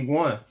week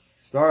one.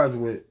 Starts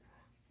with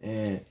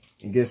and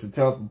against a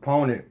tough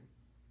opponent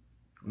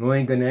New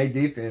England, their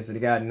defense, they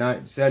got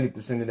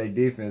 70% of their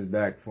defense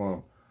back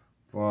from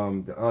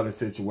the other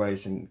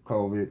situation,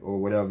 COVID or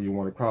whatever you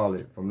want to call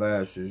it, from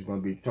last year. It's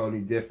going to be a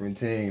totally different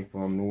team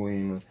from New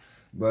England.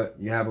 But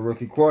you have a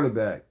rookie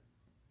quarterback,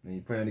 and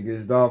you're playing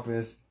against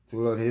Dolphins.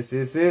 It's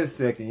his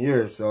second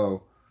year,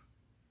 so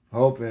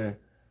hoping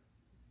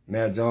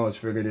Matt Jones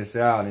figure this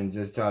out and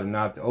just try to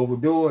not to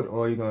overdo it,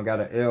 or you're going to got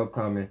an L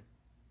coming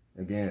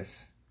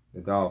against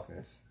the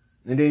Dolphins.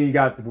 And then you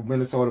got the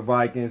Minnesota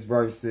Vikings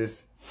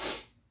versus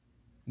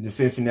the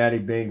Cincinnati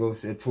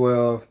Bengals at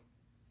 12.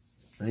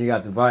 And you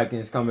got the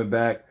Vikings coming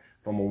back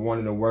from one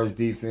of the worst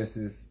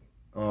defenses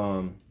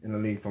in the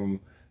league,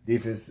 from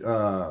defense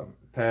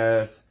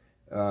pass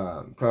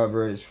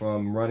coverage,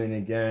 from running the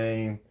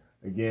game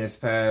against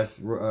pass,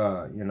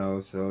 so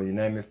you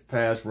name it,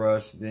 pass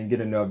rush. Didn't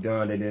get enough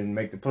done. They didn't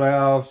make the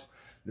playoffs.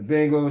 The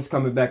Bengals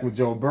coming back with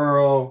Joe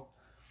Burrow.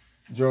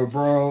 Joe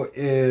Burrow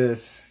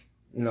is,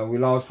 we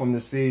lost from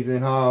the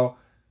season. How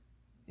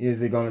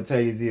is it going to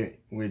take? Is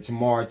it with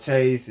Jamar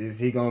Chase? Is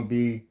he going to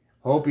be,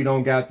 hope he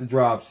don't got the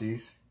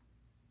dropsies.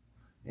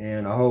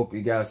 And I hope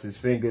he got his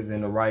fingers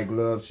in the right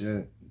gloves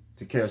to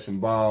catch some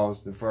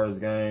balls the first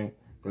game,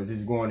 because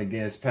he's going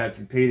against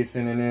Patrick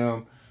Peterson and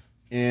them.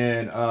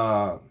 And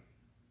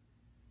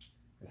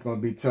it's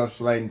going to be tough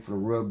slating for the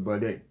Rook,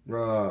 but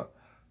the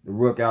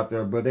Rook out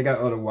there. But they got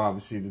other wide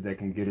receivers that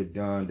can get it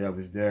done that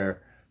was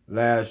there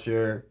last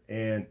year.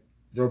 And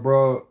Joe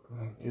Burrow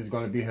is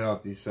going to be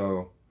healthy,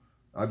 so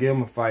I'll give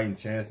him a fighting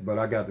chance. But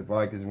I got the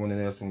Vikings winning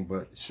this one,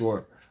 but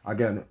short. I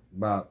got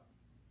about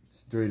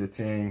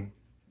 3-10.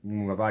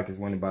 The Vikings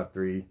winning by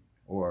 3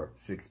 or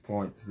 6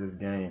 points this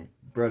game.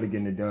 Barely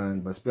getting it done,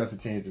 but special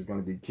teams is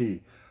going to be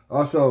key.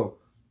 Also,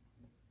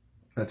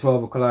 at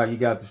 12 o'clock, you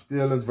got the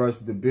Steelers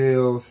versus the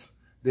Bills.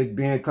 Big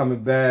Ben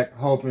coming back,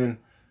 hoping,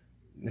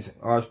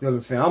 our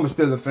Steelers fan, I'm a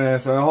Steelers fan,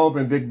 so I'm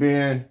hoping Big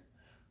Ben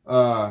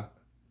got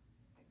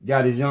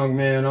his young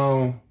man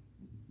on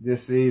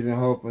this season,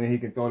 hoping he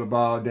can throw the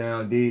ball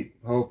down deep,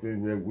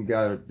 hoping that we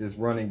got this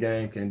running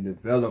game can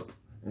develop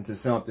into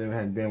something. It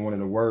had been one of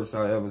the worst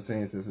I've ever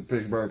seen since a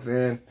Pittsburgh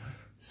fan.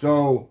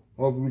 So,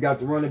 hoping we got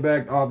the running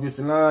back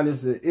offensive line.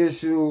 This is an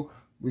issue.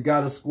 We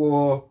got to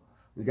score.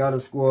 We got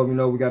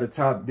a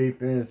top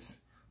defense,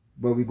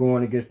 but we're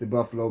going against the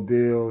Buffalo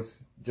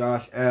Bills.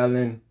 Josh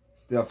Allen,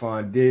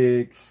 Stephon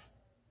Diggs,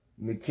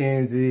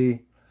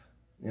 McKenzie,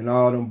 and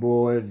all them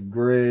boys,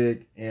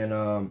 Greg, and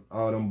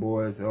all them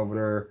boys over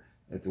there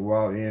at the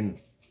Wild End.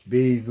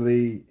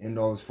 Beasley and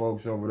those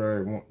folks over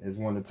there is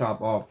one of the top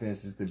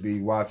offenses to be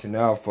watching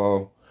out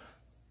for.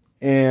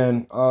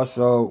 And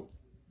also,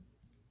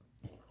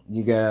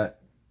 you got,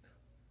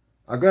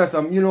 I guess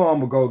I'm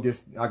gonna go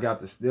against, I got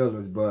the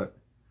Steelers, but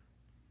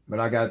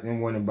I got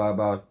them winning by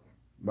about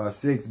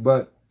 6.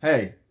 But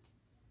hey,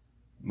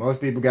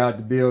 most people got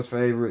the Bills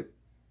favorite.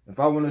 If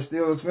I wasn't a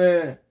Steelers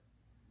fan,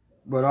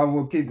 but I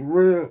will keep it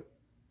real,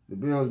 the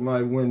Bills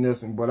might win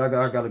this one. But I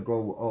got to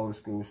go with old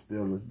school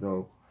Steelers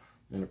though.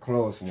 In a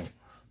close one,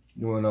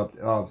 doing up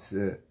the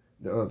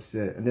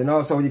upset. And then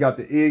also you got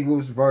the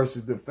Eagles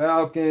versus the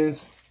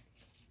Falcons.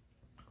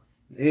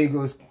 The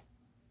Eagles,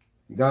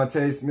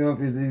 Dante Smith,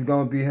 he's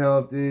going to be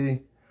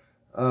healthy.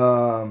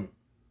 Jalen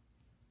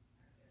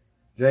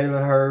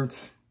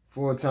Hurts,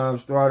 full-time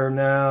starter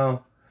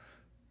now.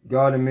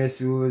 Gardner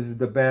Minshew is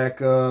the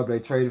backup. They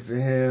traded for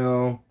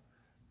him.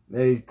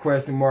 They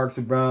question marks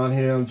around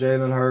him,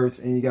 Jalen Hurts.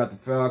 And you got the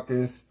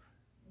Falcons,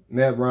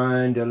 Matt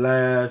Ryan, the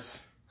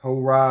last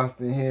hurrah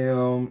for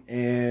him,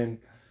 and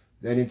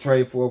they didn't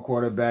trade for a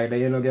quarterback.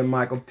 They ended up getting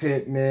Michael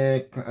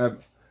Pittman.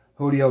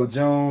 Julio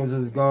Jones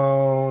is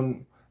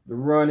gone. The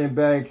running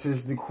backs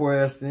is the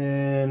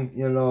question.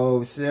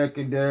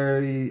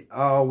 Secondary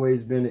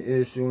always been an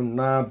issue. And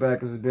linebackers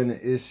has been an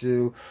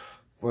issue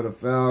for the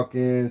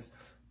Falcons.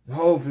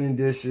 Hopefully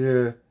this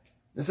year,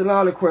 there's a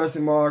lot of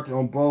question marks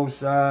on both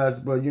sides,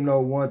 but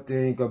one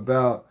thing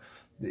about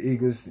the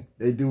Eagles,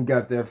 they do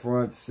got their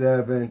front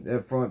 7.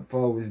 Their front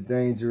 4 is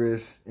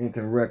dangerous and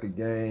can wreck a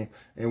game.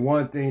 And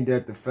one thing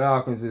that the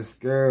Falcons is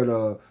scared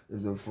of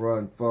is a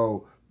front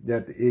 4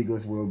 that the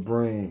Eagles will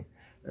bring.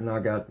 And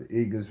I got the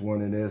Eagles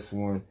winning this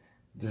one.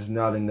 Just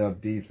not enough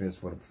defense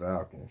for the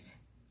Falcons.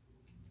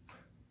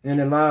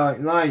 And the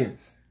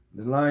Lions.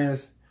 The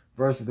Lions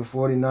versus the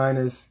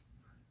 49ers.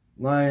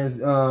 Lions,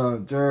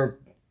 Jared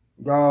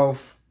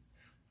Goff,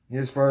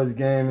 his first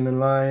game in the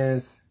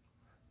Lions.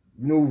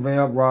 New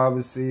vamp wide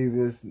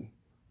receivers,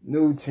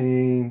 new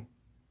team,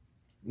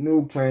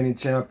 new training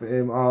champ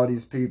for all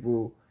these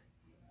people.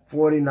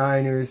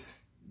 49ers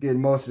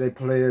getting most of their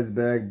players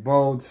back.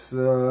 Boats,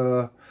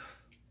 the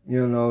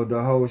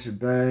whole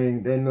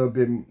shebang. They know a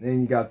bit.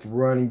 Then you got the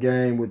running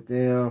game with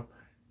them,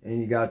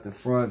 and you got the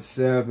front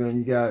 7.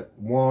 You got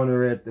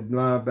Warner at the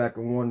linebacker,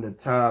 one of the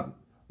top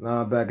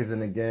linebackers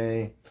in the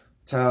game,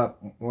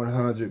 top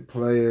 100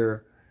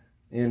 player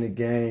in the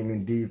game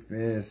in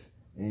defense.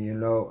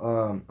 And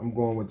I'm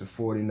going with the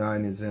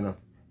 49ers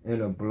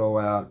in a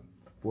blowout.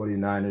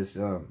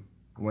 49ers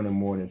winning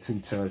more than 2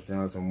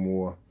 touchdowns or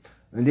more.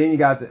 And then you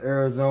got the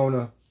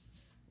Arizona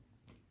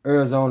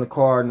Arizona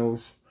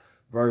Cardinals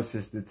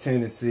versus the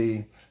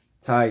Tennessee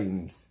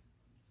Titans.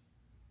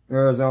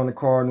 Arizona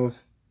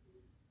Cardinals,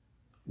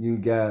 you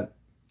got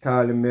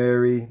Kyler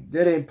Murray.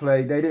 They didn't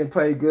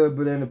play good,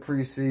 but in the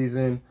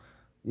preseason,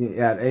 you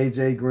got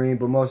AJ Green,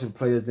 but most of the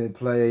players didn't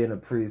play in the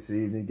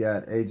preseason. You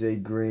got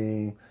AJ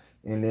Green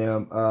and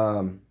them,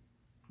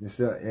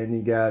 and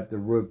you got the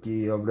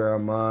rookie over there,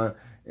 Amon,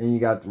 and you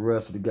got the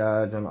rest of the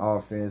guys on the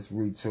offense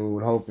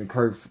retooled, hoping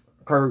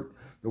Kurt,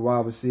 the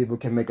wide receiver,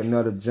 can make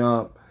another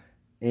jump.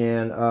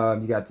 And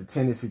you got the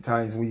Tennessee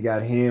Titans, where you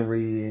got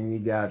Henry, and you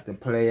got the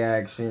play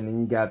action,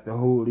 and you got the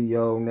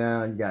Julio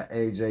now, and you got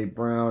A.J.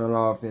 Brown on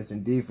offense,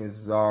 and defense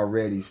is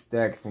already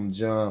stacked from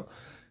jump.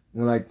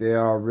 And like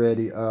they're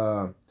already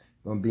going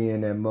to be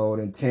in that mode.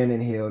 And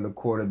Tannehill, the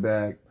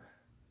quarterback,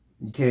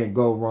 you can't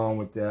go wrong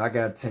with that. I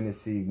got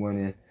Tennessee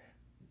winning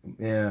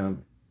at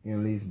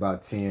least by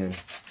 10.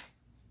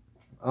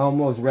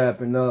 Almost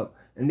wrapping up.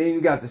 And then you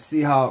got the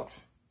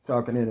Seahawks,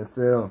 talking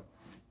NFL,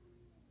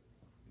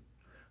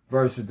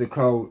 versus the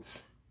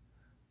Colts.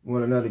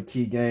 Won another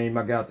key game.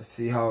 I got the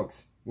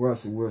Seahawks.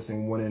 Russell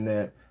Wilson winning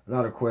that. A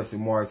lot of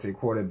question marks at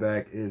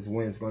quarterback. Is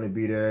Wentz going to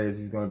be there? Is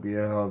he going to be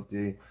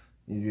healthy?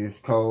 He's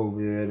just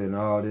COVID and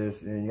all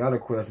this. And you got other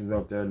questions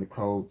up there in the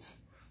Colts.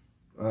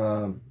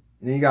 Then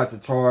you got the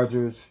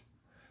Chargers.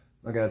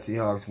 I got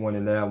Seahawks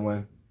winning that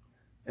one.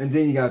 And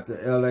then you got the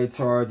LA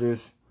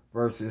Chargers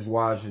versus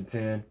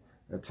Washington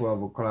at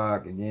 12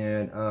 o'clock.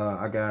 Again,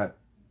 I got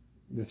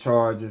the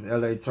Chargers,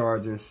 LA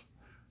Chargers,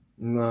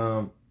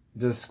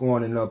 just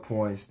scoring enough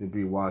points to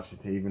beat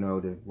Washington, even though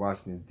the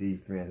Washington's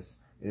defense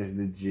is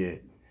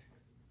legit.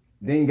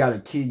 Then you got a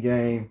key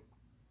game.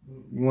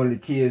 One of the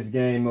keyest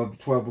game of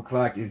 12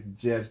 o'clock is the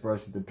Jets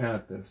versus the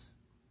Panthers.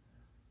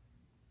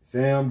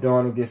 Sam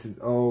Darnold gets his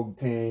old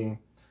team.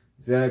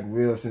 Zach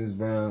Wilson's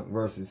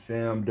versus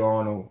Sam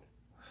Darnold.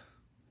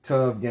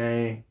 Tough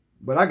game.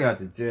 But I got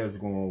the Jets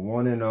going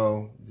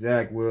 1-0.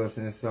 Zach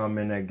Wilson is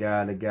something, that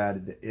guy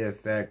the F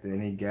factor,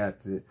 and he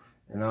got it.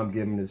 And I'm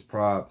giving his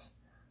props.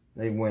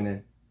 They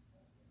winning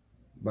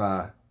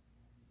by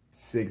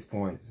 6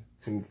 points.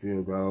 2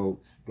 field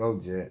goals. Go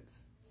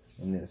Jets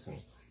in this one.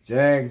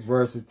 Jags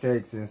versus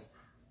Texans.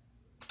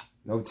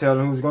 No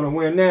telling who's going to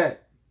win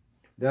that.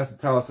 That's a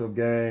toss-up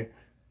game.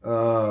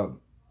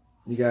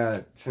 You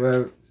got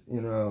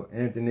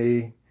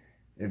Anthony.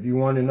 If you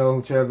want to know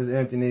who Travis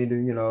Anthony,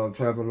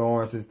 Trevor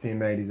Lawrence's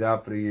teammate, he's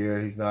out for the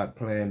year. He's not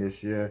playing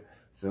this year.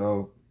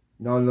 So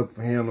don't look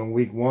for him in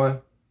week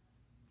 1.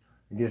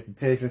 Against the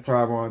Texans,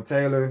 Tyrod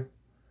Taylor.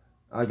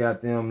 I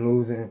got them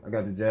losing. I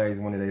got the Jags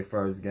winning their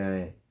first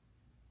game.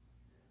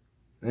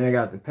 Then I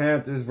got the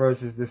Panthers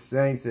versus the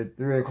Saints at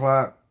 3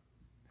 o'clock.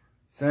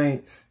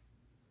 Saints,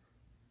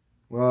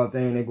 with all the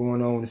things they're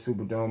going on in the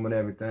Superdome and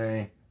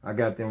everything, I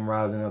got them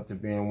rising up to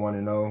being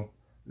 1-0.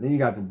 Then you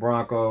got the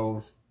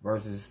Broncos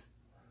versus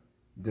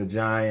the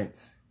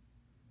Giants.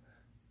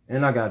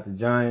 And I got the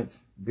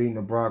Giants beating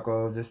the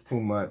Broncos. Just too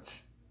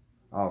much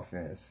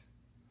offense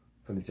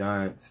for the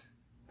Giants,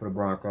 for the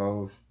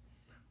Broncos,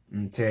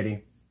 and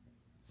Teddy.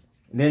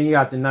 And then you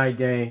got the night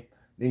game.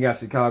 Then you got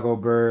Chicago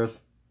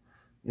Bears.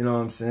 You know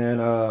what I'm saying?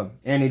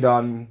 Andy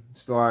Dalton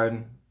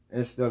starting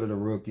instead of the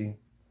rookie.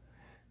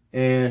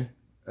 And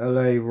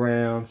LA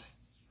Rams.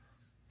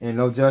 And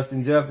no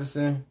Justin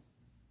Jefferson.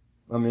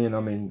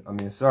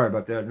 Sorry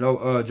about that.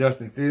 No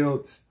Justin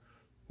Fields.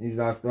 He's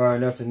not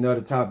starting. That's another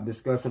topic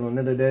discussion on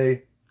another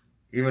day.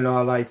 Even though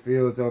I like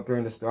Fields up here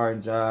in the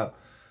starting job,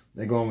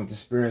 they're going with the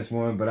experienced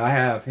one. But I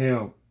have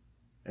him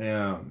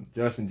and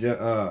Justin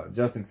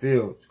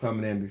Fields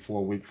coming in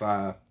before week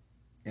 5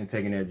 and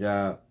taking that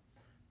job.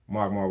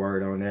 Mark my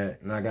word on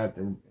that. And I got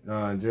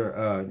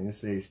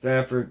the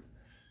Stafford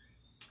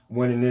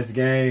winning this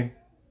game.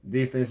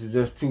 Defense is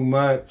just too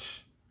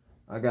much.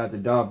 I got the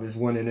Dolphins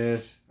winning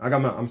this. I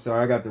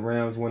got the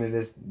Rams winning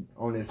this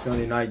on this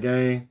Sunday night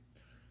game.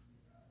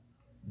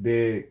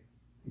 Big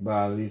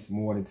by at least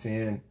more than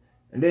 10.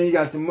 And then you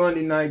got the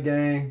Monday night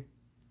game.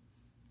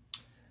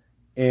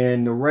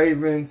 And the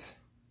Ravens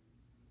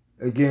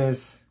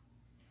against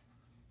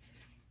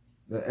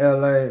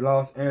the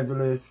Los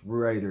Angeles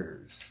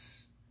Raiders.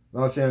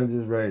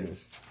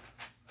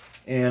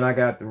 And I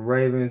got the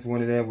Ravens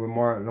winning that with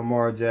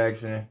Lamar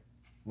Jackson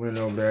winning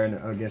over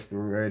there against the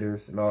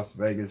Raiders, Las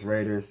Vegas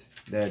Raiders,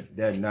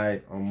 that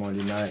night on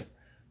Monday night.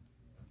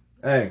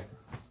 Hey,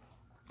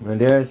 and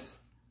this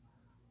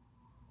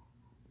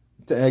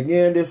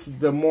is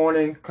the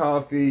morning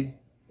coffee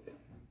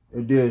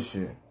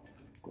edition.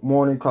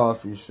 Morning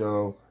coffee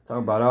show.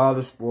 Talking about all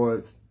the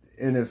sports,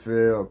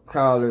 NFL,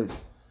 college.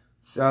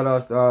 Shout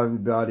outs to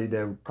everybody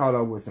that caught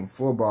up with some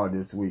football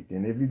this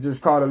weekend. If you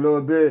just caught a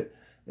little bit,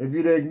 if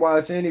you didn't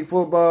watch any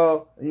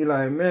football, and you're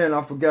like, man,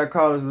 I forgot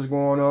college was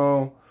going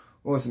on,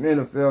 or some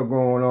NFL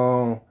going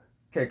on,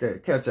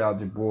 catch out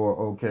your boy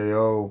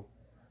OKO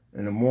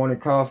in the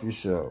morning coffee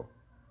show.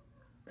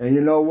 And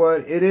you know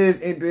what? It is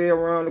NBA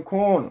around the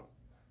corner.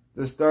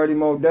 There's 30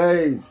 more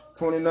days,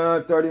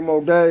 29, 30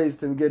 more days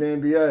till we get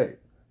NBA.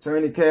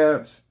 Training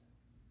camps,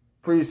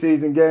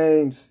 preseason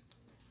games,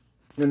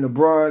 And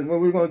LeBron, what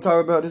we gonna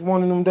talk about this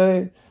one of them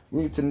days?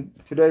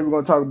 Today we're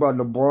gonna talk about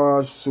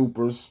LeBron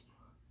Supers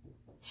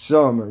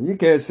Summer. You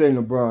can't say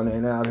LeBron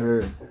ain't out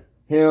here.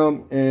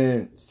 Him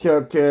and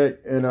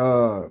Cupcake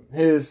and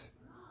his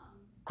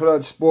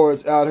Clutch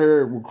Sports out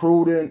here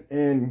recruiting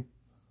and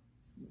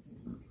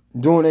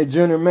doing their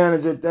general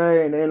manager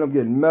thing, and they end up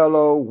getting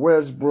Melo,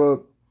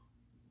 Westbrook,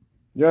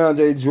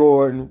 DeAndre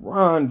Jordan,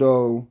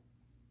 Rondo.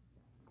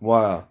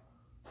 Wow.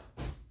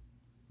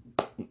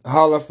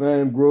 Hall of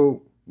Fame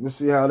group. We'll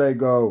see how they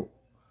go.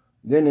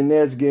 Then the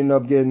Nets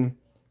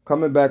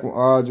coming back with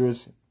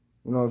Aldridge.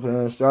 You know what I'm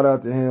saying? Shout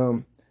out to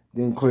him.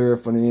 Getting cleared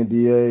from the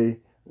NBA.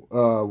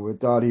 We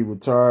thought he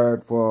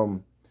retired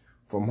from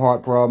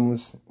heart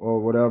problems or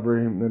whatever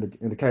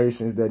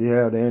indications that he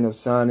had. They end up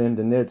signing,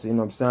 the Nets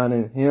end up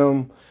signing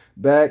him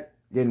back,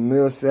 getting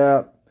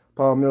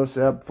Paul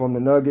Millsap from the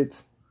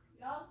Nuggets.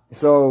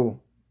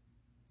 So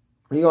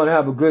he's going to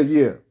have a good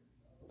year.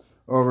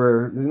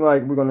 It's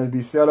like we're going to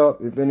be set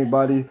up. If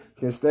anybody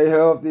can stay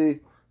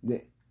healthy,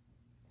 the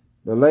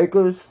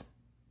Lakers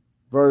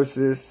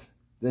versus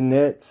the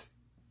Nets.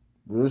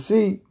 We'll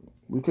see.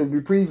 We could be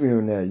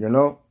previewing that, you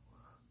know.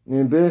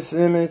 And Ben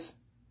Simmons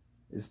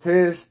is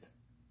pissed.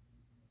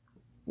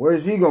 Where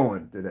is he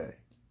going today?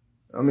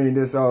 I mean,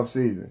 this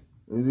offseason.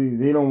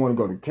 He don't want to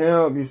go to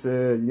camp. He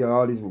said, you got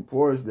all these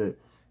reports that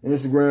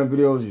Instagram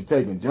videos, he's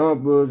taking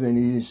jumpers and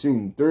he's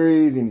shooting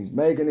threes and he's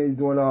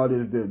doing all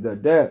this,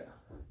 that.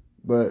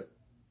 But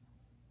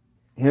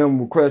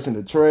him requesting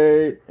the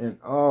trade and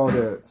all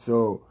that.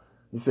 So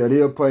he said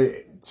he'll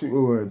play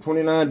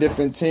 29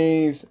 different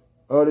teams,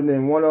 other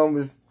than one of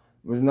them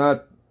was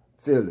not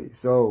Philly.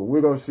 So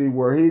we're going to see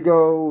where he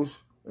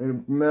goes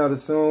in matter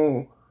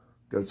soon,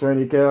 because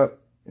training camp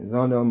is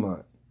on their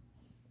month.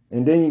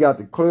 And then you got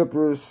the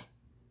Clippers,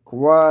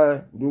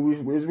 Kawhi.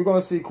 Is we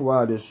going to see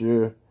Kawhi this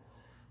year?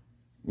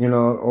 You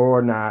know,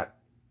 or not?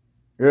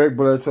 Eric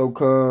Bledsoe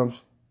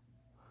comes.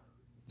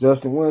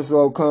 Justin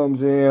Winslow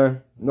comes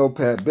in. No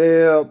Pat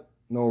Bev.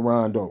 No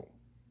Rondo.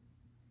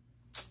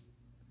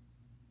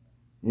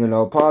 You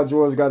know, Paul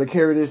George got to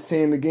carry this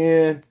team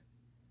again.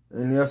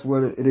 And that's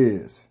what it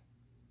is.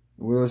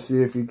 We'll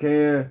see if he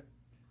can.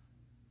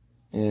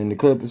 And the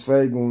Clippers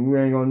fake, we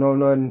ain't going to know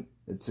nothing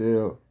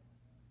until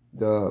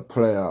the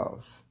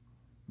playoffs.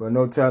 But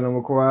no telling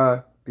with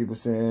Kawhi. People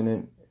saying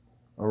it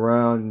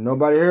around.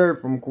 Nobody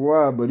heard from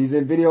Kawhi, but he's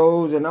in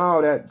videos and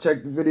all that.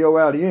 Check the video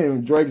out. He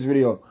in Drake's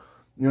video.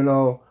 You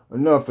know,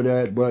 enough of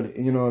that. But,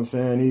 you know what I'm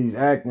saying? He's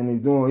acting.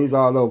 He's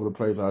all over the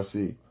place, I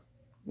see.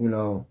 You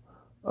know.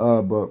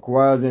 But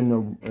Kawhi's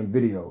in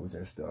videos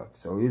and stuff.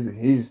 So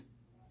he's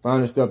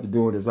finding stuff to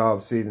do with his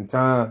off-season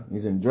time.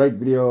 He's in Drake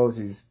videos.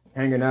 He's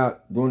hanging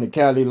out, doing the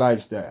Cali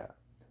lifestyle.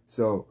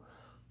 So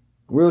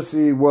we'll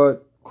see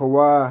what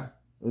Kawhi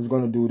is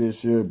going to do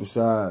this year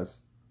besides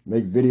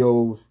make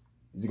videos.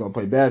 Is he going to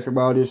play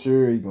basketball this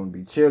year? He's going to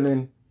be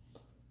chilling.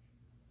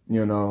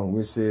 You know,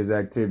 we'll see his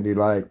activity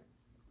like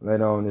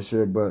later on this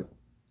year. But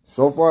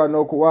so far,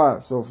 no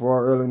Kawhi. So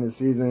far, early in the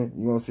season,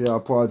 you're going to see how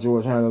Paul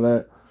George handle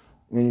that.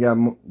 Then you got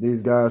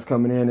these guys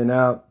coming in and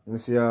out and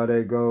see how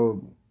they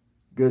go.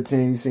 Good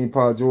team. You've seen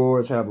Paul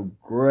George have a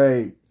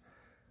great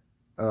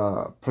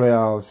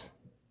playoff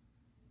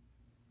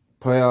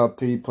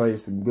P, play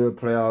some good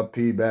playoff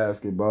P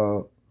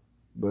basketball,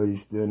 but he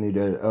still need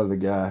that other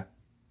guy.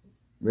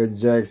 Reggie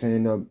Jackson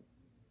ended up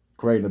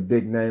creating a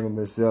big name of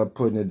himself,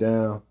 putting it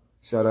down.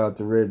 Shout out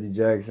to Reggie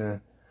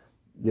Jackson,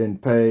 getting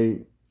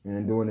paid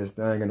and doing his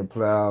thing in the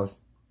playoffs.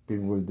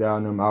 People was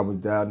doubting him. I was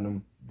doubting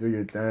him. Do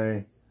your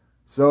thing.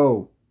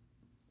 So,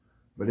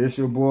 but it's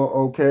your boy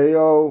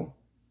OKO,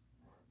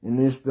 and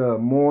it's the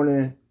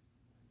morning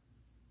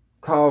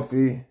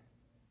coffee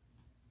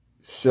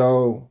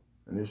show,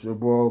 and it's your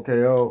boy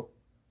OKO,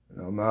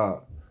 and I'm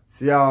out.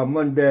 See y'all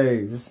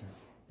Mondays.